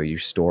you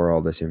store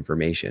all this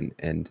information,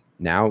 and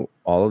now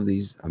all of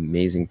these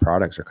amazing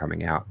products are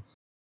coming out,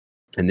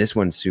 and this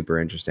one's super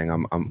interesting.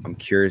 I'm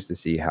curious to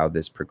see how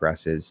this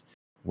progresses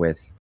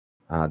with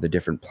the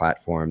different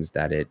platforms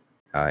that it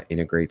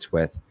integrates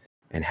with,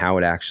 and how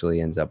it actually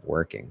ends up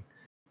working.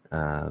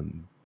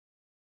 um,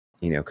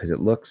 because it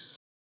looks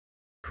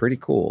pretty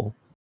cool,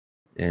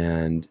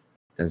 and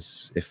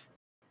as if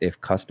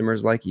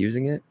customers like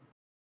using it,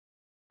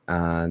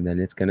 then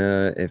it's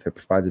gonna, if it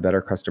provides a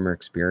better customer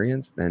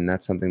experience, then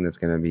that's something that's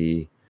gonna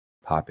be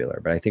popular.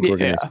 But I think we're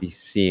gonna yeah, be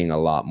seeing a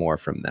lot more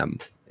from them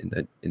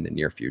in the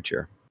near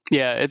future.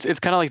 yeah, it's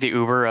kind of like the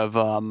Uber of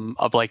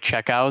like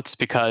checkouts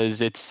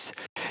because it's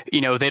they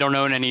don't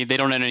own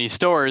any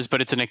stores,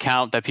 but it's an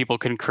account that people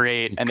can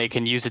create and they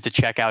can use it to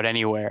check out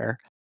anywhere.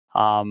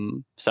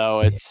 So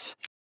it's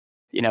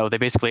they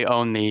basically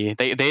own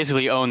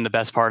the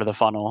best part of the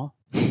funnel.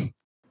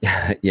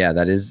 Yeah,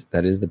 that is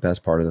the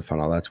best part of the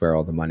funnel. That's where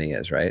all the money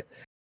is, right?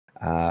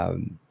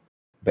 Um,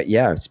 but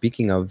yeah,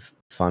 speaking of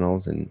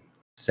funnels and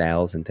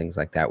sales and things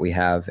like that, we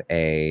have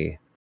a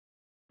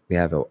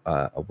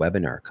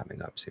webinar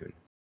coming up soon,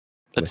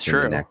 That's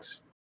within the true.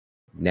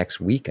 next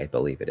week, I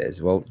believe it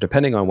is. Well,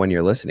 depending on when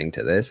you're listening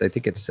to this, I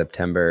think it's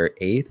September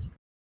 8th.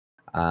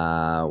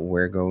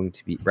 We're going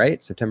to be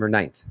right September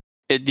 9th,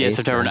 Yeah, 8th,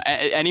 September. 9th,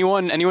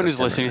 Anyone who's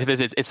September listening to 9th.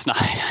 this, it's not.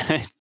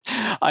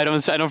 I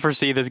don't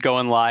foresee this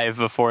going live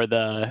before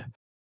the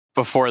Okay,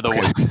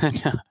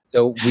 webinar.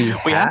 so we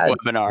We had a had we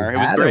webinar. It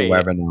was had a great.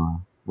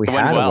 webinar. We It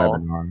went had a well.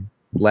 webinar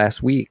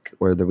last week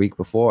or the week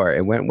before.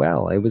 It went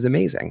well. It was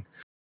amazing.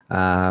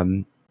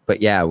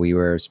 But yeah, we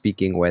were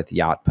speaking with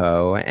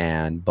Yotpo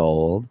and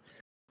Bold,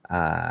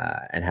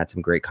 and had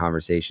some great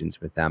conversations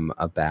with them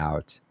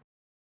about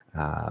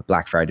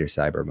Black Friday,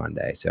 Cyber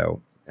Monday.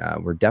 So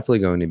we're definitely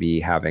going to be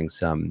having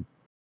some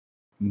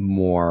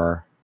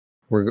more.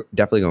 We're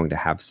definitely going to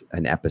have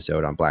an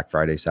episode on Black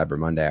Friday, Cyber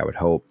Monday, I would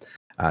hope,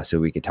 so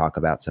we could talk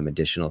about some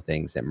additional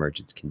things that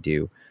merchants can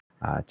do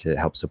to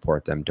help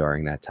support them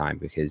during that time.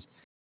 Because,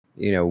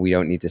 we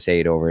don't need to say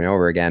it over and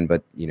over again,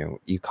 but,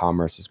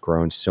 e-commerce has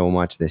grown so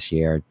much this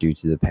year due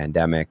to the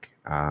pandemic.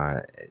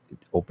 It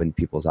opened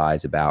people's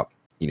eyes about,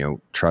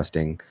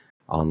 trusting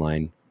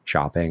online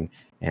shopping.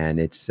 And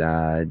it's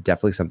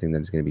definitely something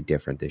that is going to be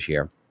different this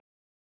year.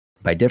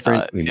 By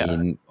different, we Yeah.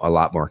 mean a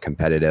lot more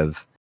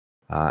competitive,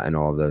 and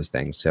all of those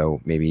things. So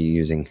maybe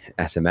using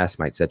SMS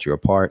might set you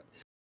apart.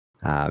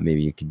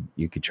 Maybe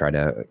you could try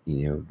to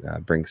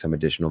bring some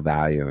additional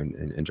value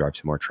and drive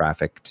some more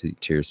traffic to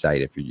your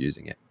site if you're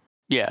using it.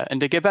 Yeah, and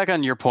to get back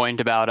on your point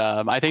about,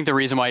 I think the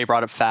reason why you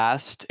brought up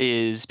fast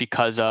is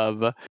because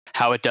of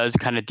how it does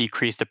kind of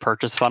decrease the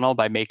purchase funnel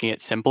by making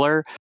it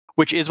simpler,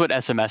 which is what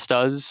SMS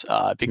does.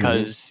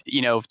 Because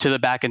to the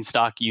back in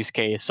stock use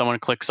case, someone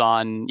clicks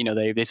on,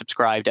 they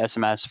subscribe to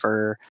SMS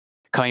for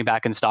coming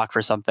back in stock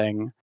for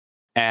something,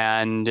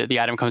 and the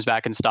item comes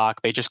back in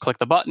stock. They just click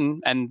the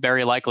button, and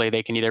very likely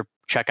they can either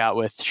check out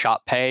with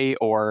Shop Pay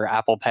or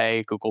Apple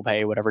Pay, Google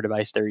Pay, whatever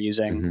device they're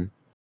using.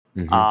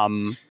 Mm-hmm.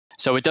 Mm-hmm.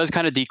 So it does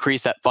kind of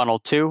decrease that funnel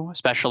too,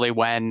 especially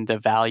when the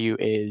value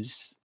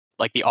is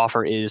like the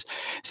offer is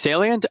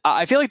salient.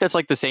 I feel like that's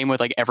like the same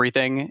with like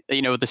everything.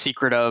 The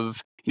secret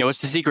of, what's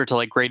the secret to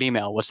like great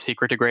email? What's the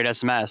secret to great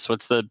SMS?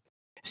 What's the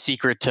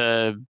secret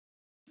to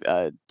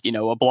a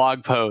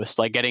blog post,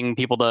 like getting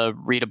people to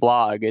read a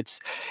blog?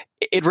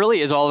 It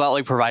really is all about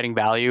like providing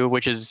value,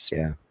 which is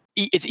Yeah.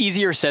 it's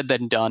easier said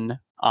than done.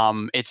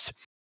 It's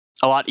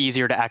a lot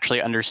easier to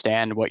actually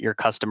understand what your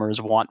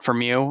customers want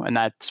from you, and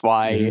that's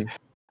why Mm-hmm.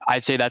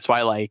 I'd say that's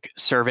why like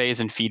surveys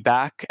and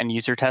feedback and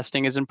user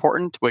testing is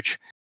important, which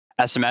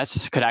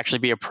SMS could actually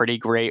be a pretty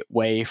great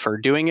way for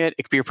doing it.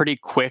 It could be a pretty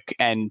quick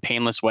and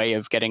painless way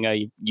of getting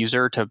a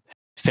user to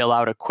fill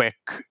out a quick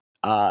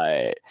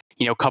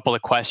couple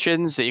of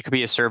questions. It could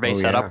be a survey Oh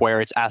setup yeah. where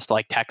it's asked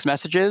like text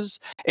messages.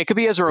 It could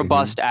be as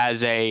robust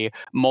as a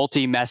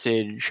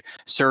multi-message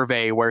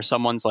survey where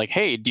someone's like,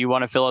 hey, do you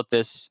want to fill out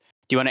this,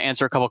 do you want to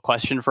answer a couple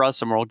questions for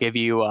us, and we'll give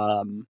you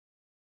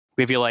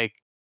like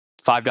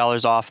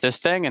 $5 off this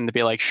thing, and they'd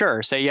be like,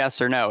 sure, say yes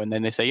or no, and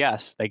then they say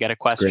yes, they get a Great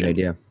question.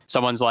 idea.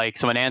 Someone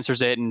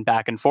answers it and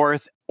back and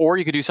forth. Or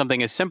you could do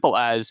something as simple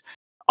as,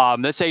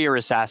 let's say you're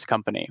a SaaS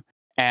company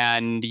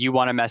and you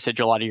want to message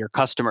a lot of your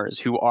customers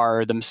who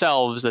are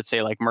themselves, let's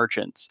say like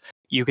merchants.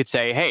 You could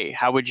say, hey,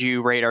 how would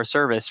you rate our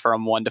service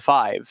from 1 to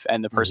 5?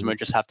 And the person would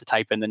just have to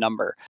type in the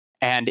number.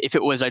 And if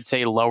it was, I'd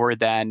say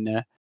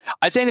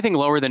anything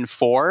lower than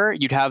 4,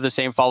 you'd have the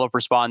same follow-up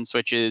response,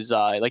 which is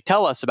like,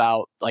 tell us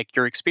about like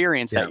your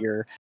experience Yeah. that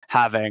you're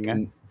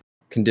having.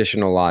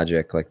 Conditional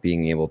logic, like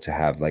being able to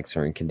have like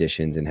certain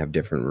conditions and have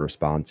different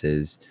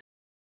responses,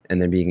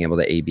 and then being able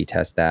to A/B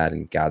test that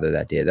and gather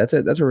that data.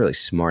 That's a really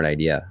smart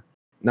idea.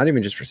 Not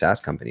even just for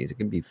SaaS companies; it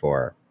can be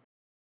for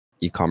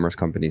e-commerce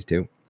companies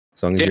too.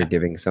 As long as you're Yeah.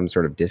 giving some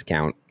sort of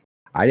discount,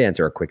 I'd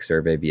answer a quick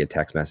survey via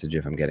text message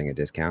if I'm getting a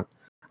discount.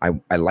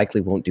 I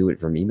likely won't do it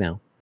from email.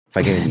 If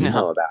I get an email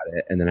No. about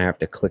it and then I have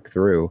to click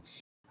through,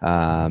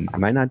 I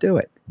might not do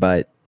it.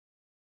 But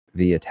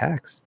via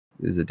text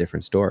is a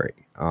different story.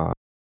 A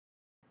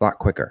lot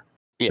quicker.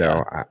 Yeah.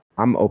 So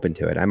I'm open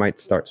to it. I might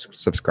start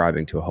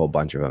subscribing to a whole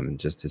bunch of them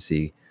just to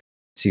see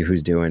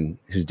who's doing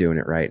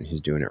it right and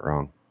who's doing it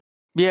wrong.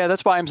 Yeah,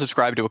 that's why I'm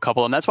subscribed to a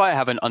couple, and that's why I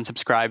haven't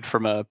unsubscribed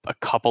from a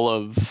couple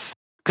of,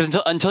 because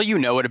until you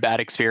know what a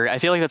bad experience, I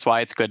feel like that's why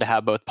it's good to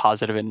have both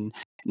positive and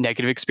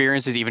negative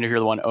experiences, even if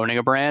you're the one owning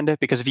a brand,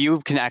 because if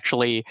you can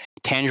actually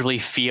tangibly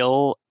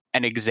feel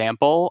an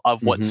example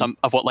of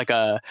what like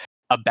a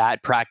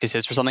bad practice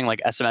is for something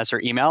like SMS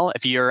or email,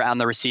 if you're on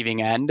the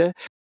receiving end,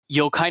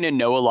 you'll kind of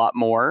know a lot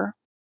more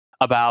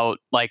about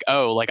like,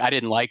 oh, like I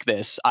didn't like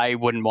this, I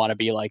wouldn't want to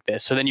be like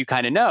this. So then you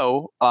kind of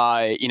know,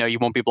 you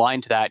won't be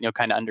blind to that, and you'll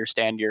kind of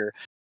understand your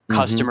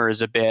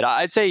customers a bit.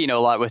 I'd say, a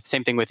lot with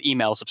same thing with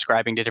email,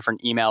 subscribing to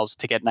different emails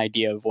to get an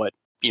idea of what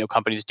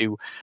companies do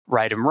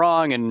right and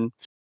wrong,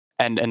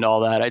 and all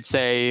that. I'd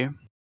say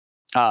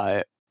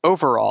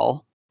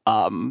overall,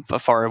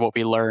 for what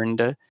we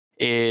learned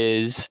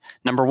is,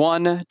 number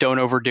one, don't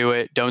overdo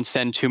it, don't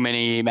send too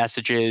many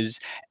messages,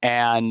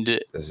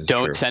 and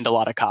don't send a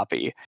lot of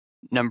copy.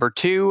 Number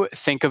two,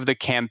 think of the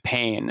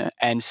campaign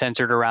and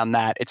center it around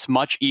that. It's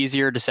much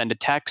easier to send a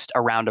text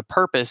around a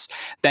purpose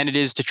than it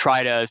is to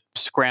try to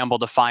scramble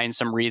to find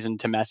some reason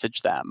to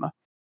message them.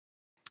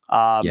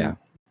 Yeah,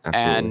 absolutely.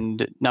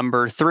 And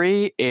number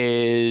three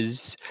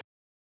is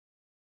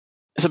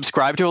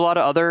subscribe to a lot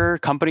of other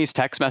companies'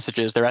 text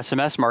messages, their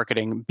SMS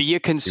marketing. Be a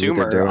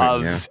consumer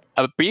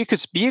be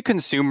a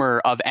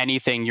consumer of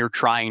anything you're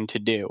trying to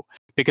do,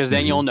 because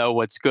then you'll know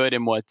what's good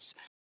and what's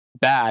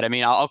bad. I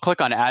mean, I'll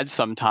click on ads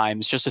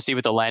sometimes just to see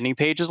what the landing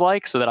page is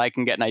like so that I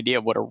can get an idea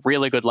of what a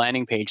really good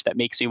landing page that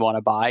makes me want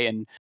to buy.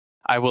 And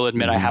I will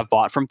admit I Mhm. have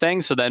bought from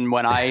things. So then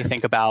when I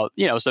think about,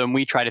 so when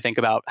we try to think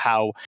about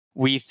how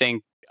we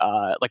think,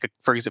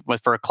 for example,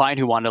 for a client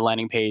who wanted a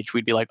landing page,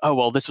 we'd be like, oh,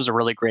 well, this was a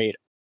really great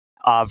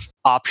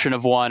option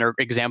of one or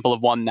example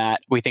of one that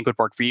we think would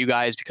work for you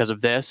guys because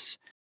of this.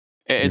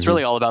 It's Mhm.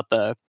 really all about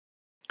the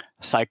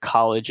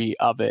psychology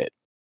of it.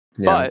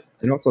 Yeah, But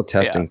and also yeah.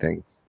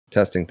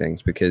 testing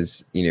things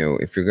because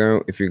if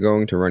you're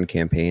going to run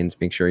campaigns,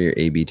 make sure you're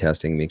A/B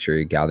testing, make sure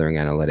you're gathering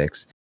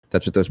analytics.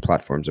 That's what those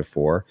platforms are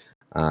for.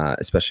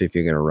 Especially if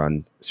you're going to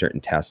run certain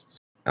tests,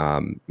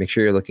 make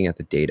sure you're looking at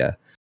the data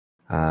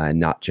and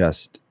not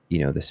just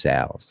the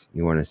sales.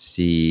 You want to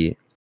see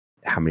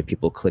how many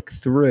people click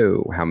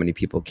through, how many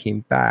people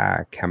came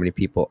back, how many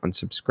people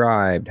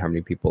unsubscribed, how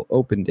many people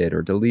opened it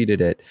or deleted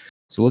it.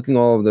 So looking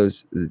all of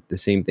those, the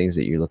same things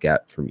that you look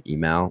at from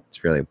email,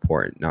 it's really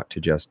important not to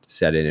just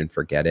set it and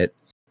forget it.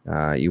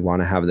 You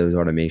want to have those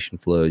automation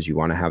flows, you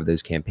want to have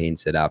those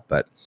campaigns set up,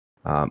 but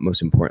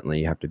most importantly,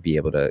 you have to be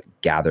able to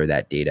gather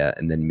that data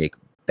and then make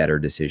better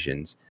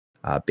decisions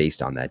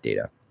based on that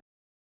data.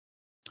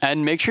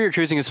 And make sure you're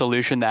choosing a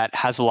solution that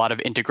has a lot of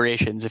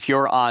integrations. If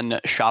you're on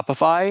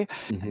Shopify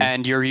Hmm.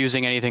 and you're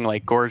using anything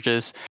like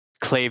Gorgeous,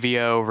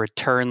 Klaviyo,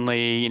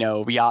 Returnly,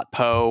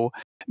 Yotpo,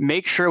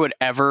 make sure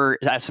whatever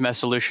SMS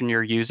solution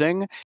you're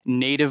using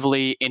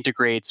natively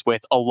integrates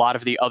with a lot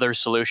of the other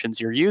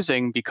solutions you're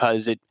using,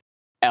 because it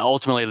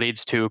ultimately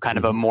leads to kind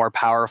of a Hmm. more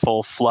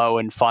powerful flow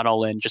and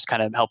funnel, and just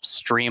kind of helps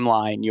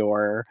streamline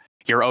your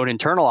own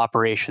internal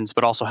operations,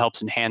 but also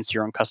helps enhance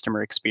your own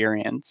customer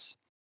experience.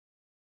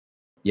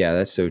 Yeah,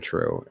 that's so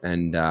true.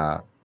 And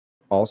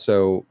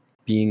also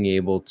being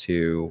able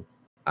to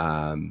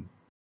um,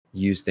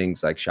 use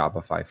things like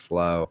Shopify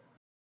Flow,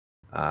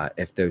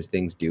 if those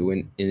things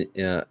do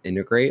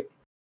integrate,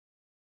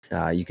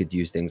 you could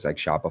use things like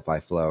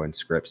Shopify Flow and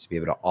scripts to be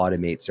able to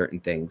automate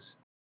certain things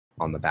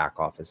on the back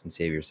office and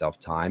save yourself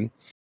time.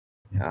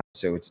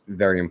 So it's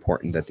very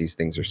important that these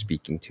things are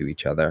speaking to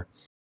each other.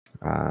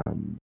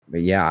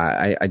 But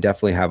yeah, I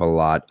definitely have a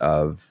lot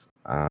of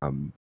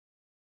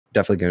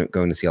definitely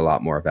going to see a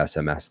lot more of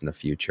SMS in the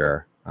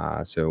future.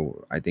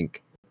 So I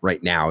think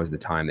right now is the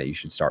time that you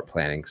should start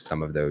planning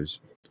some of those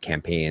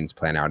campaigns,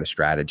 plan out a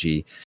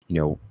strategy,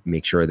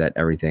 make sure that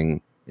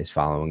everything is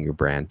following your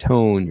brand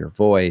tone, your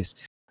voice,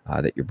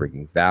 that you're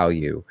bringing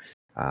value,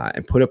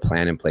 and put a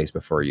plan in place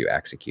before you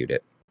execute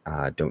it.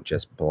 Don't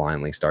just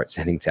blindly start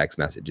sending text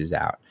messages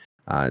out.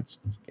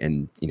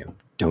 And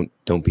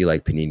don't be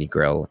like Panini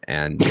Grill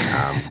and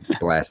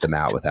blast them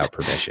out without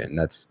permission.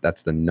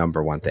 That's the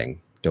number one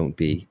thing. Don't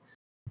be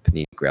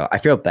Panini Grill. I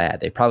feel bad.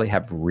 They probably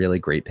have really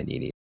great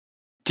paninis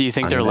Do you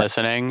think on they're that.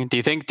 listening? Do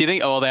you think, oh,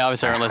 well, they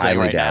obviously I aren't listening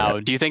highly right doubt it. now.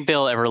 Do you think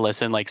they'll ever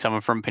listen? Like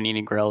someone from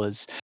Panini Grill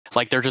is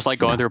like, they're just like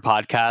going No, through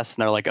podcasts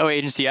and they're like, oh,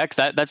 Agency X,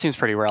 that seems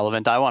pretty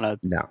relevant. no, I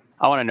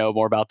want to know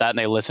more about that. And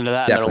they listen to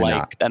that and definitely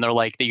not. they're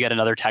like, you get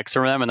another text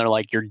from them and they're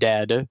like, you're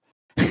dead.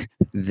 Because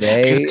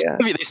They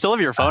they still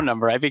have your phone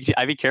number. I'd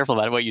be careful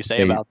about what you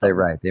say about they're them.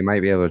 right. They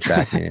might be able to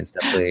track me. And it's they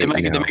definitely,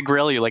 might they might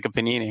grill you like a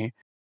panini.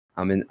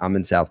 I'm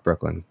in South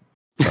Brooklyn,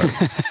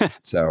 for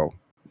so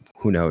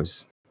who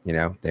knows?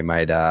 They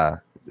might.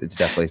 It's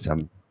definitely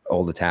some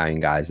old Italian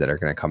guys that are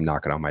going to come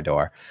knocking on my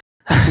door.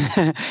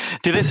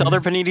 Do they sell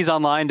their paninis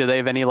online? Do they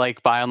have any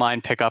like buy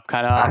online pickup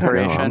kind of I don't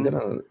know.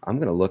 operation? I'm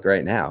gonna look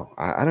right now.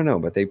 I don't know,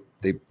 but they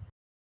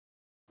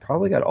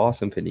probably got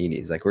awesome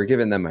paninis. Like we're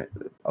giving them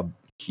a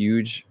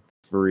huge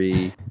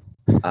free.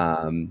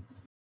 Um,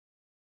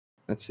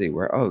 let's see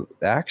where. Oh,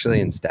 they're actually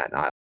in Staten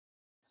Island.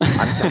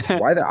 I don't know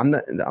why I'm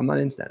not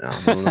in Staten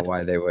Island. I don't know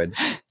why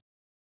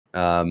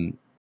um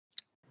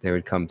they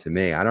would come to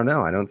me. I don't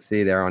know. I don't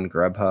see they're on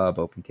Grubhub,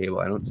 Open Table.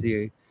 I don't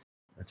see.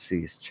 Let's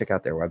see. Check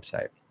out their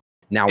website.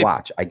 Now if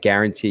watch. I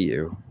guarantee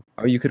you.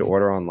 Oh, you could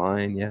order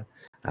online. Yeah.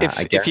 I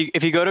if guarantee.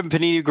 you go to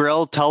Panini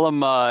Grill, tell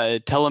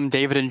them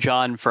David and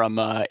John from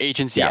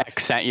Agency X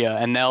Yes. sent you,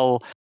 and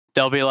they'll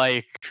be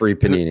like, Free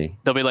panini.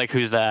 they'll be like,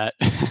 who's that?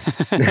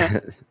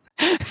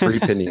 Free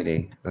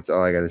panini. That's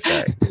all I gotta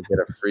say. You get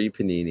a free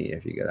panini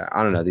if you get that.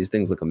 I don't know. These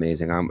things look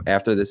amazing.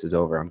 After this is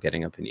over, I'm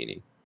getting a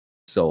panini.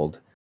 Sold.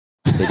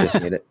 They just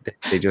made it.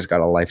 They just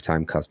got a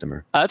lifetime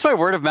customer. That's why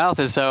word of mouth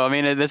is so. I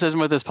mean, this isn't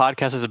what this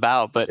podcast is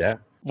about, but Yeah.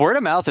 word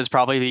of mouth is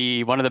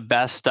probably one of the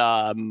best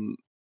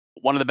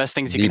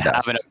things you The can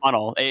have in a best.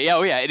 funnel. Yeah,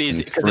 oh yeah, it And is,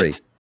 it's because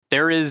free.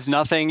 there's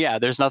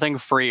nothing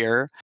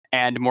freer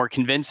and more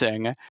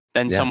convincing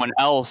than Yeah. someone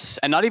else,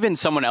 and not even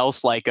someone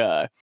else like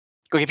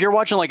if you're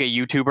watching like a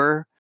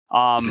YouTuber.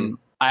 Mhm.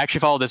 I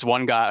actually follow this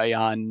one guy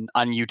on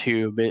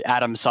YouTube,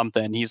 Adam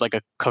something. He's like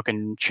a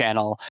cooking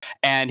channel,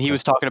 and he Okay.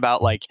 was talking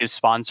about like his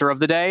sponsor of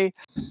the day,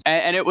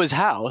 and it was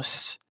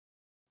House,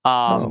 Oh,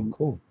 um,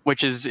 cool.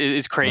 which is One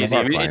of crazy. I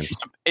our mean, it's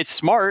clients. it's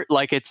smart.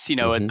 Like it's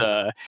Hmm.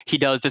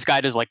 this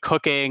guy does like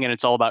cooking, and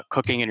it's all about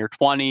cooking in your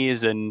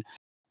 20s, and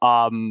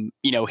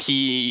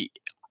he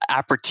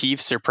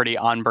aperitifs are pretty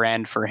on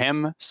brand for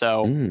him.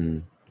 So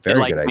it Very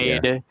like good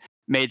idea.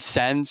 made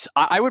sense.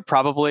 I would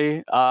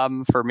probably,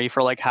 for me,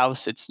 for like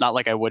house, it's not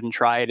like I wouldn't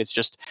try it. It's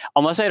just,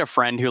 unless I had a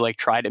friend who like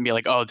tried it and be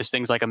like, oh, this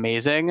thing's like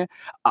amazing.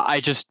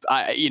 I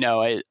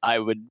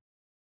would,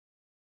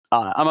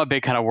 I'm a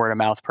big kind of word of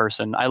mouth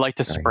person. I like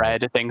to I hear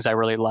spread things I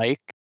really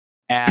like.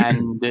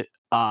 And,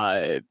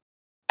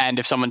 and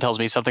if someone tells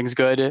me something's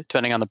good,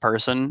 depending on the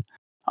person,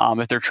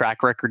 if their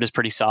track record is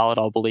pretty solid,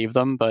 I'll believe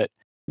them. But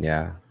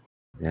Yeah.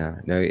 Yeah.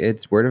 No,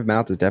 it's word of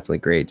mouth is definitely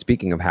great.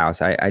 Speaking of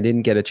house, I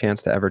didn't get a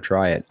chance to ever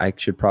try it. I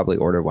should probably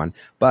order one.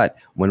 But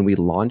when we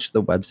launched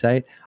the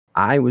website,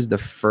 I was the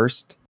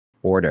first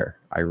order.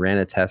 I ran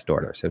a test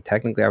order. So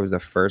technically I was the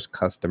first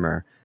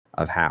customer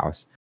of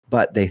house,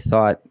 but they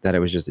thought that it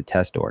was just a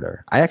test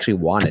order. I actually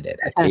wanted it.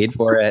 I paid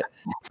for it.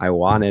 I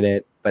wanted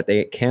it, but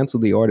they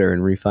canceled the order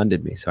and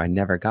refunded me. So I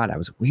never got it. I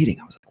was waiting.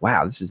 I was like,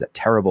 wow, this is a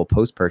terrible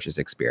post-purchase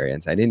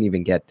experience. I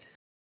didn't get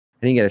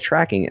a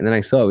tracking, and then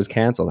I saw it was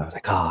canceled. I was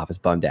like, oh, I was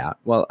bummed out.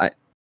 Well,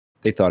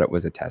 they thought it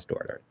was a test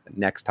order.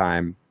 Next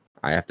time,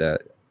 I have to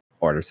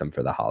order some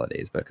for the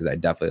holidays, but because I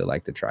definitely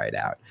like to try it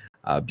out.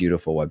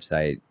 Beautiful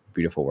website,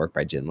 beautiful work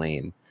by Jin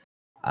Lane.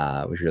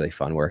 It was really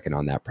fun working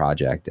on that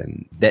project,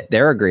 and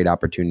they're a great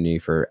opportunity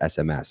for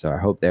SMS. So I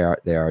hope they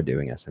are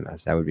doing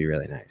SMS. That would be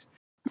really nice.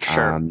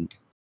 sure.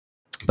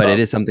 But it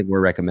is something we're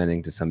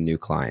recommending to some new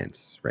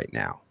clients right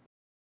now.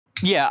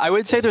 Yeah, I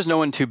would say there's no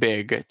one too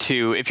big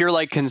to, if you're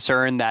like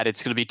concerned that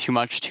it's going to be too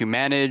much to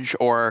manage,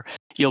 or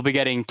you'll be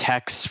getting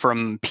texts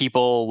from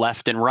people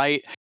left and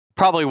right,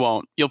 probably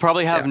won't. You'll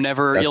probably have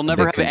you'll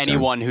never have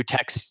anyone who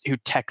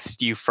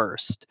texts you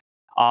first.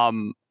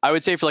 I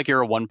would say if like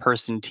you're a one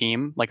person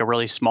team, like a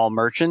really small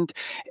merchant,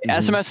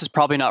 SMS is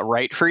probably not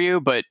right for you,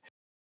 but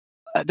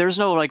there's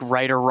no like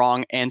right or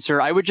wrong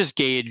answer. I would just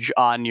gauge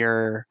on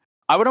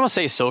I would almost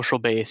say social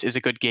base is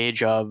a good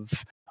gauge of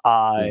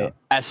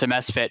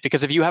SMS fit,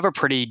 because if you have a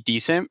pretty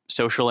decent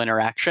social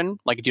interaction,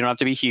 like you don't have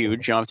to be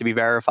huge, you don't have to be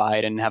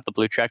verified and have the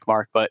blue check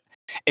mark, but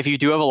if you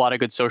do have a lot of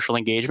good social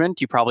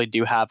engagement, you probably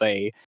do have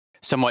a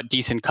somewhat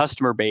decent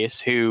customer base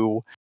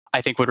who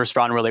I think would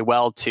respond really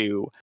well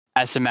to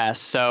SMS.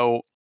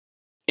 So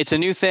it's a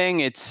new thing.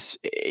 It's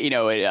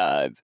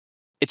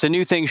it's a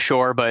new thing,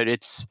 sure, but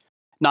it's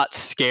not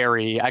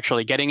scary.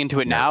 Actually, getting into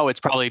it now,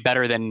 it's probably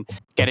better than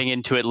getting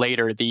into it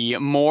later. The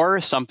more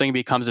something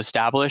becomes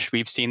established,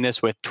 we've seen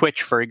this with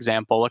Twitch, for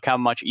example. Look how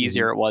much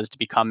easier it was to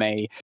become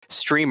a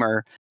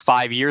streamer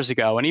 5 years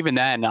ago. And even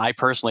then, I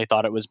personally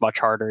thought it was much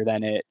harder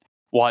than it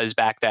was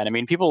back then. I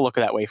mean, people look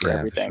that way for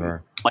everything. For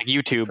sure. Like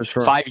YouTube. For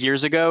sure. 5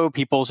 years ago,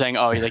 people saying,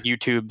 "Oh, like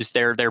YouTube's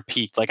they're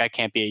peaked. Like I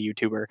can't be a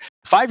YouTuber."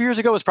 5 years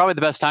ago was probably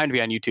the best time to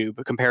be on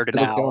YouTube compared to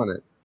now.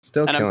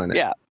 Still killing it.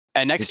 Yeah.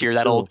 And next year,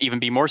 that'll even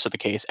be more so the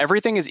case.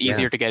 Everything is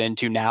easier to get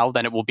into now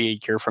than it will be a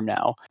year from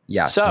now.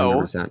 Yeah.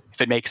 So 100%. if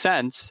it makes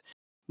sense,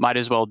 might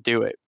as well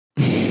do it.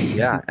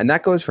 Yeah. And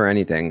that goes for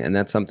anything. And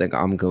that's something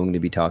I'm going to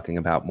be talking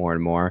about more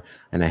and more.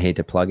 And I hate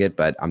to plug it,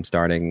 but I'm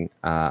starting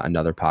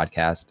another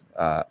podcast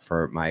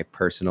for my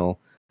personal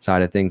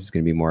side of things. It's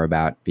going to be more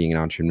about being an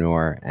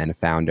entrepreneur and a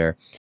founder.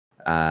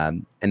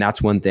 And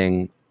that's one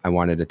thing I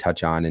wanted to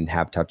touch on and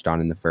have touched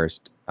on in the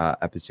first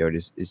episode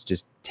is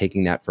just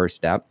taking that first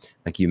step.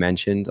 Like you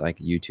mentioned, like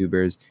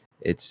YouTubers,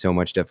 it's so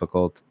much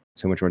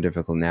more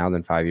difficult now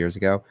than 5 years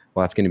ago.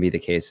 Well, that's going to be the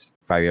case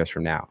 5 years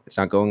from now. It's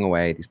not going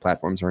away. These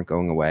platforms aren't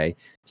going away.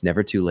 It's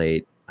never too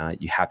late.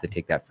 You have to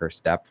take that first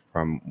step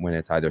from when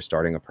it's either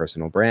starting a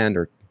personal brand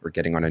or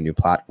getting on a new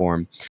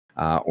platform,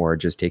 or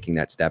just taking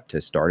that step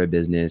to start a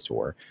business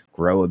or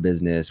grow a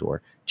business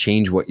or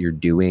change what you're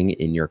doing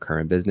in your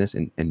current business.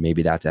 And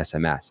maybe that's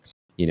SMS.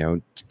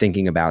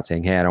 Thinking about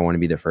saying, hey, I don't want to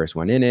be the first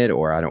one in it,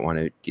 or I don't want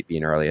to be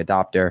an early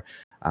adopter,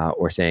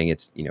 or saying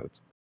it's going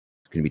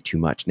to be too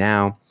much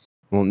now.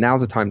 Well,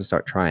 now's the time to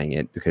start trying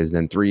it, because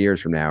then 3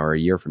 years from now or a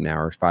year from now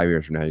or 5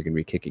 years from now, you're going to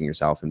be kicking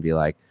yourself and be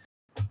like,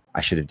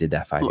 I should have did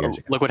that 5 years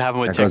ago. Look what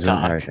happened with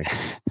TikTok.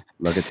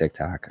 Look at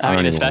TikTok. I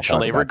mean,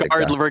 especially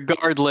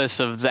regardless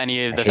of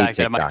any of the fact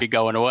that it might be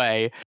going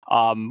away.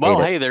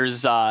 Hey,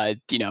 there's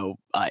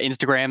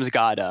Instagram's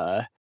got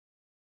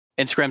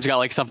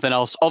like something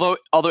else. Although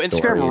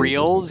Instagram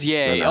Reels,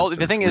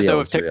 the thing is though,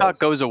 if TikTok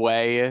goes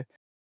away,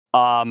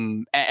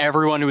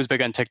 everyone who was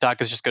big on TikTok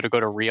is just going to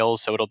go to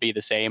Reels, so it'll be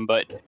the same.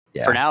 But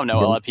for now, no,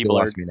 a lot of people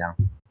are. Me now.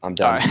 I'm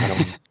done. Right. I don't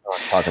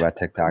want to talk about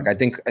TikTok. I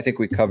think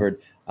we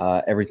covered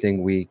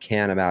everything we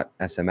can about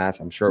SMS.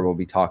 I'm sure we'll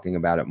be talking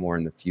about it more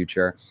in the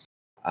future.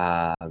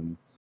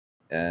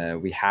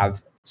 We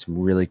have some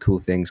really cool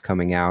things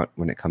coming out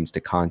when it comes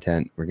to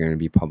content. We're going to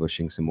be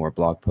publishing some more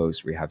blog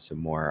posts. We have some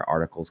more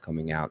articles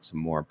coming out, some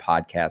more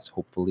podcasts,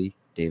 hopefully.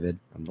 David,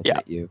 I'm looking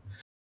at you.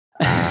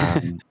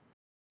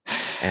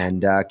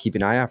 And keep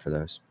an eye out for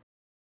those.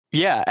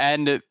 Yeah,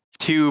 and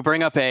to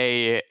bring up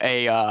a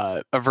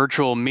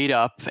virtual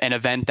meetup, an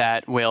event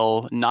that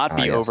will not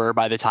be over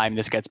by the time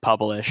this gets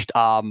published.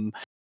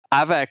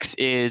 Avex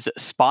is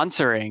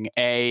sponsoring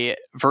a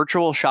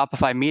virtual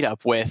Shopify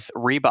meetup with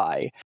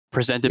Rebuy,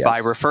 presented by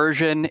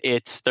Refersion.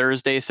 It's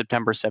Thursday,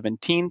 September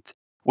 17th.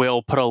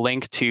 We'll put a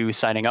link to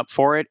signing up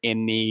for it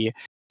in the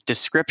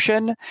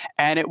description,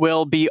 and it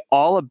will be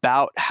all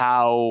about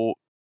how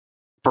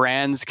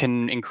brands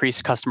can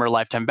increase customer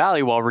lifetime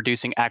value while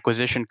reducing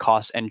acquisition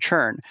costs and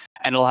churn.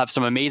 And it'll have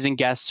some amazing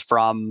guests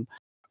from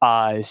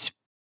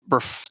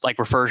like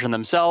Refersion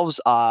themselves,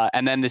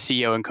 and then the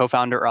CEO and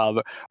co-founder of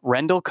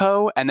Rendell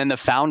Co, and then the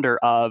founder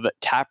of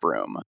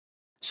Taproom.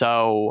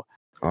 So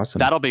Awesome.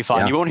 that'll be fun.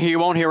 Yeah. You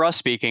won't hear us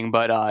speaking,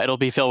 but it'll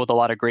be filled with a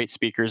lot of great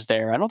speakers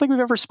there. I don't think we've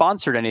ever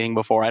sponsored anything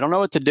before. I don't know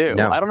what to do.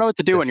 No, I don't know what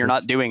to do when you're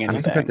not doing I don't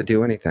think we anything. have to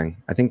do anything.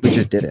 I think we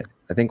just did it.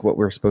 I think what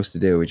we're supposed to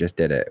do, we just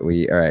did it.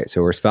 All right.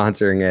 So we're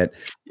sponsoring it.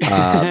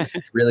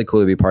 Really cool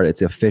to be part of it. It's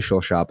the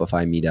official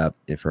Shopify meetup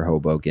for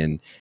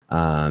Hoboken.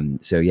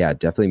 So yeah,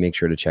 definitely make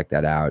sure to check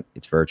that out.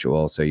 It's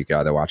virtual, so you can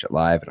either watch it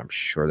live, and I'm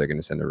sure they're going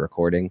to send a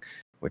recording,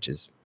 which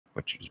is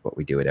what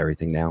we do at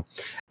everything now.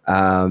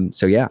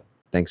 So yeah,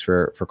 thanks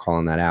for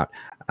calling that out.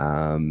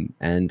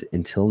 And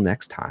until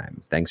next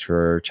time, thanks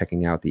for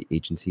checking out the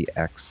Agency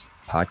X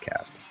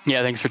podcast.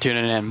 Yeah, thanks for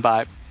tuning in.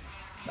 Bye.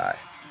 Bye.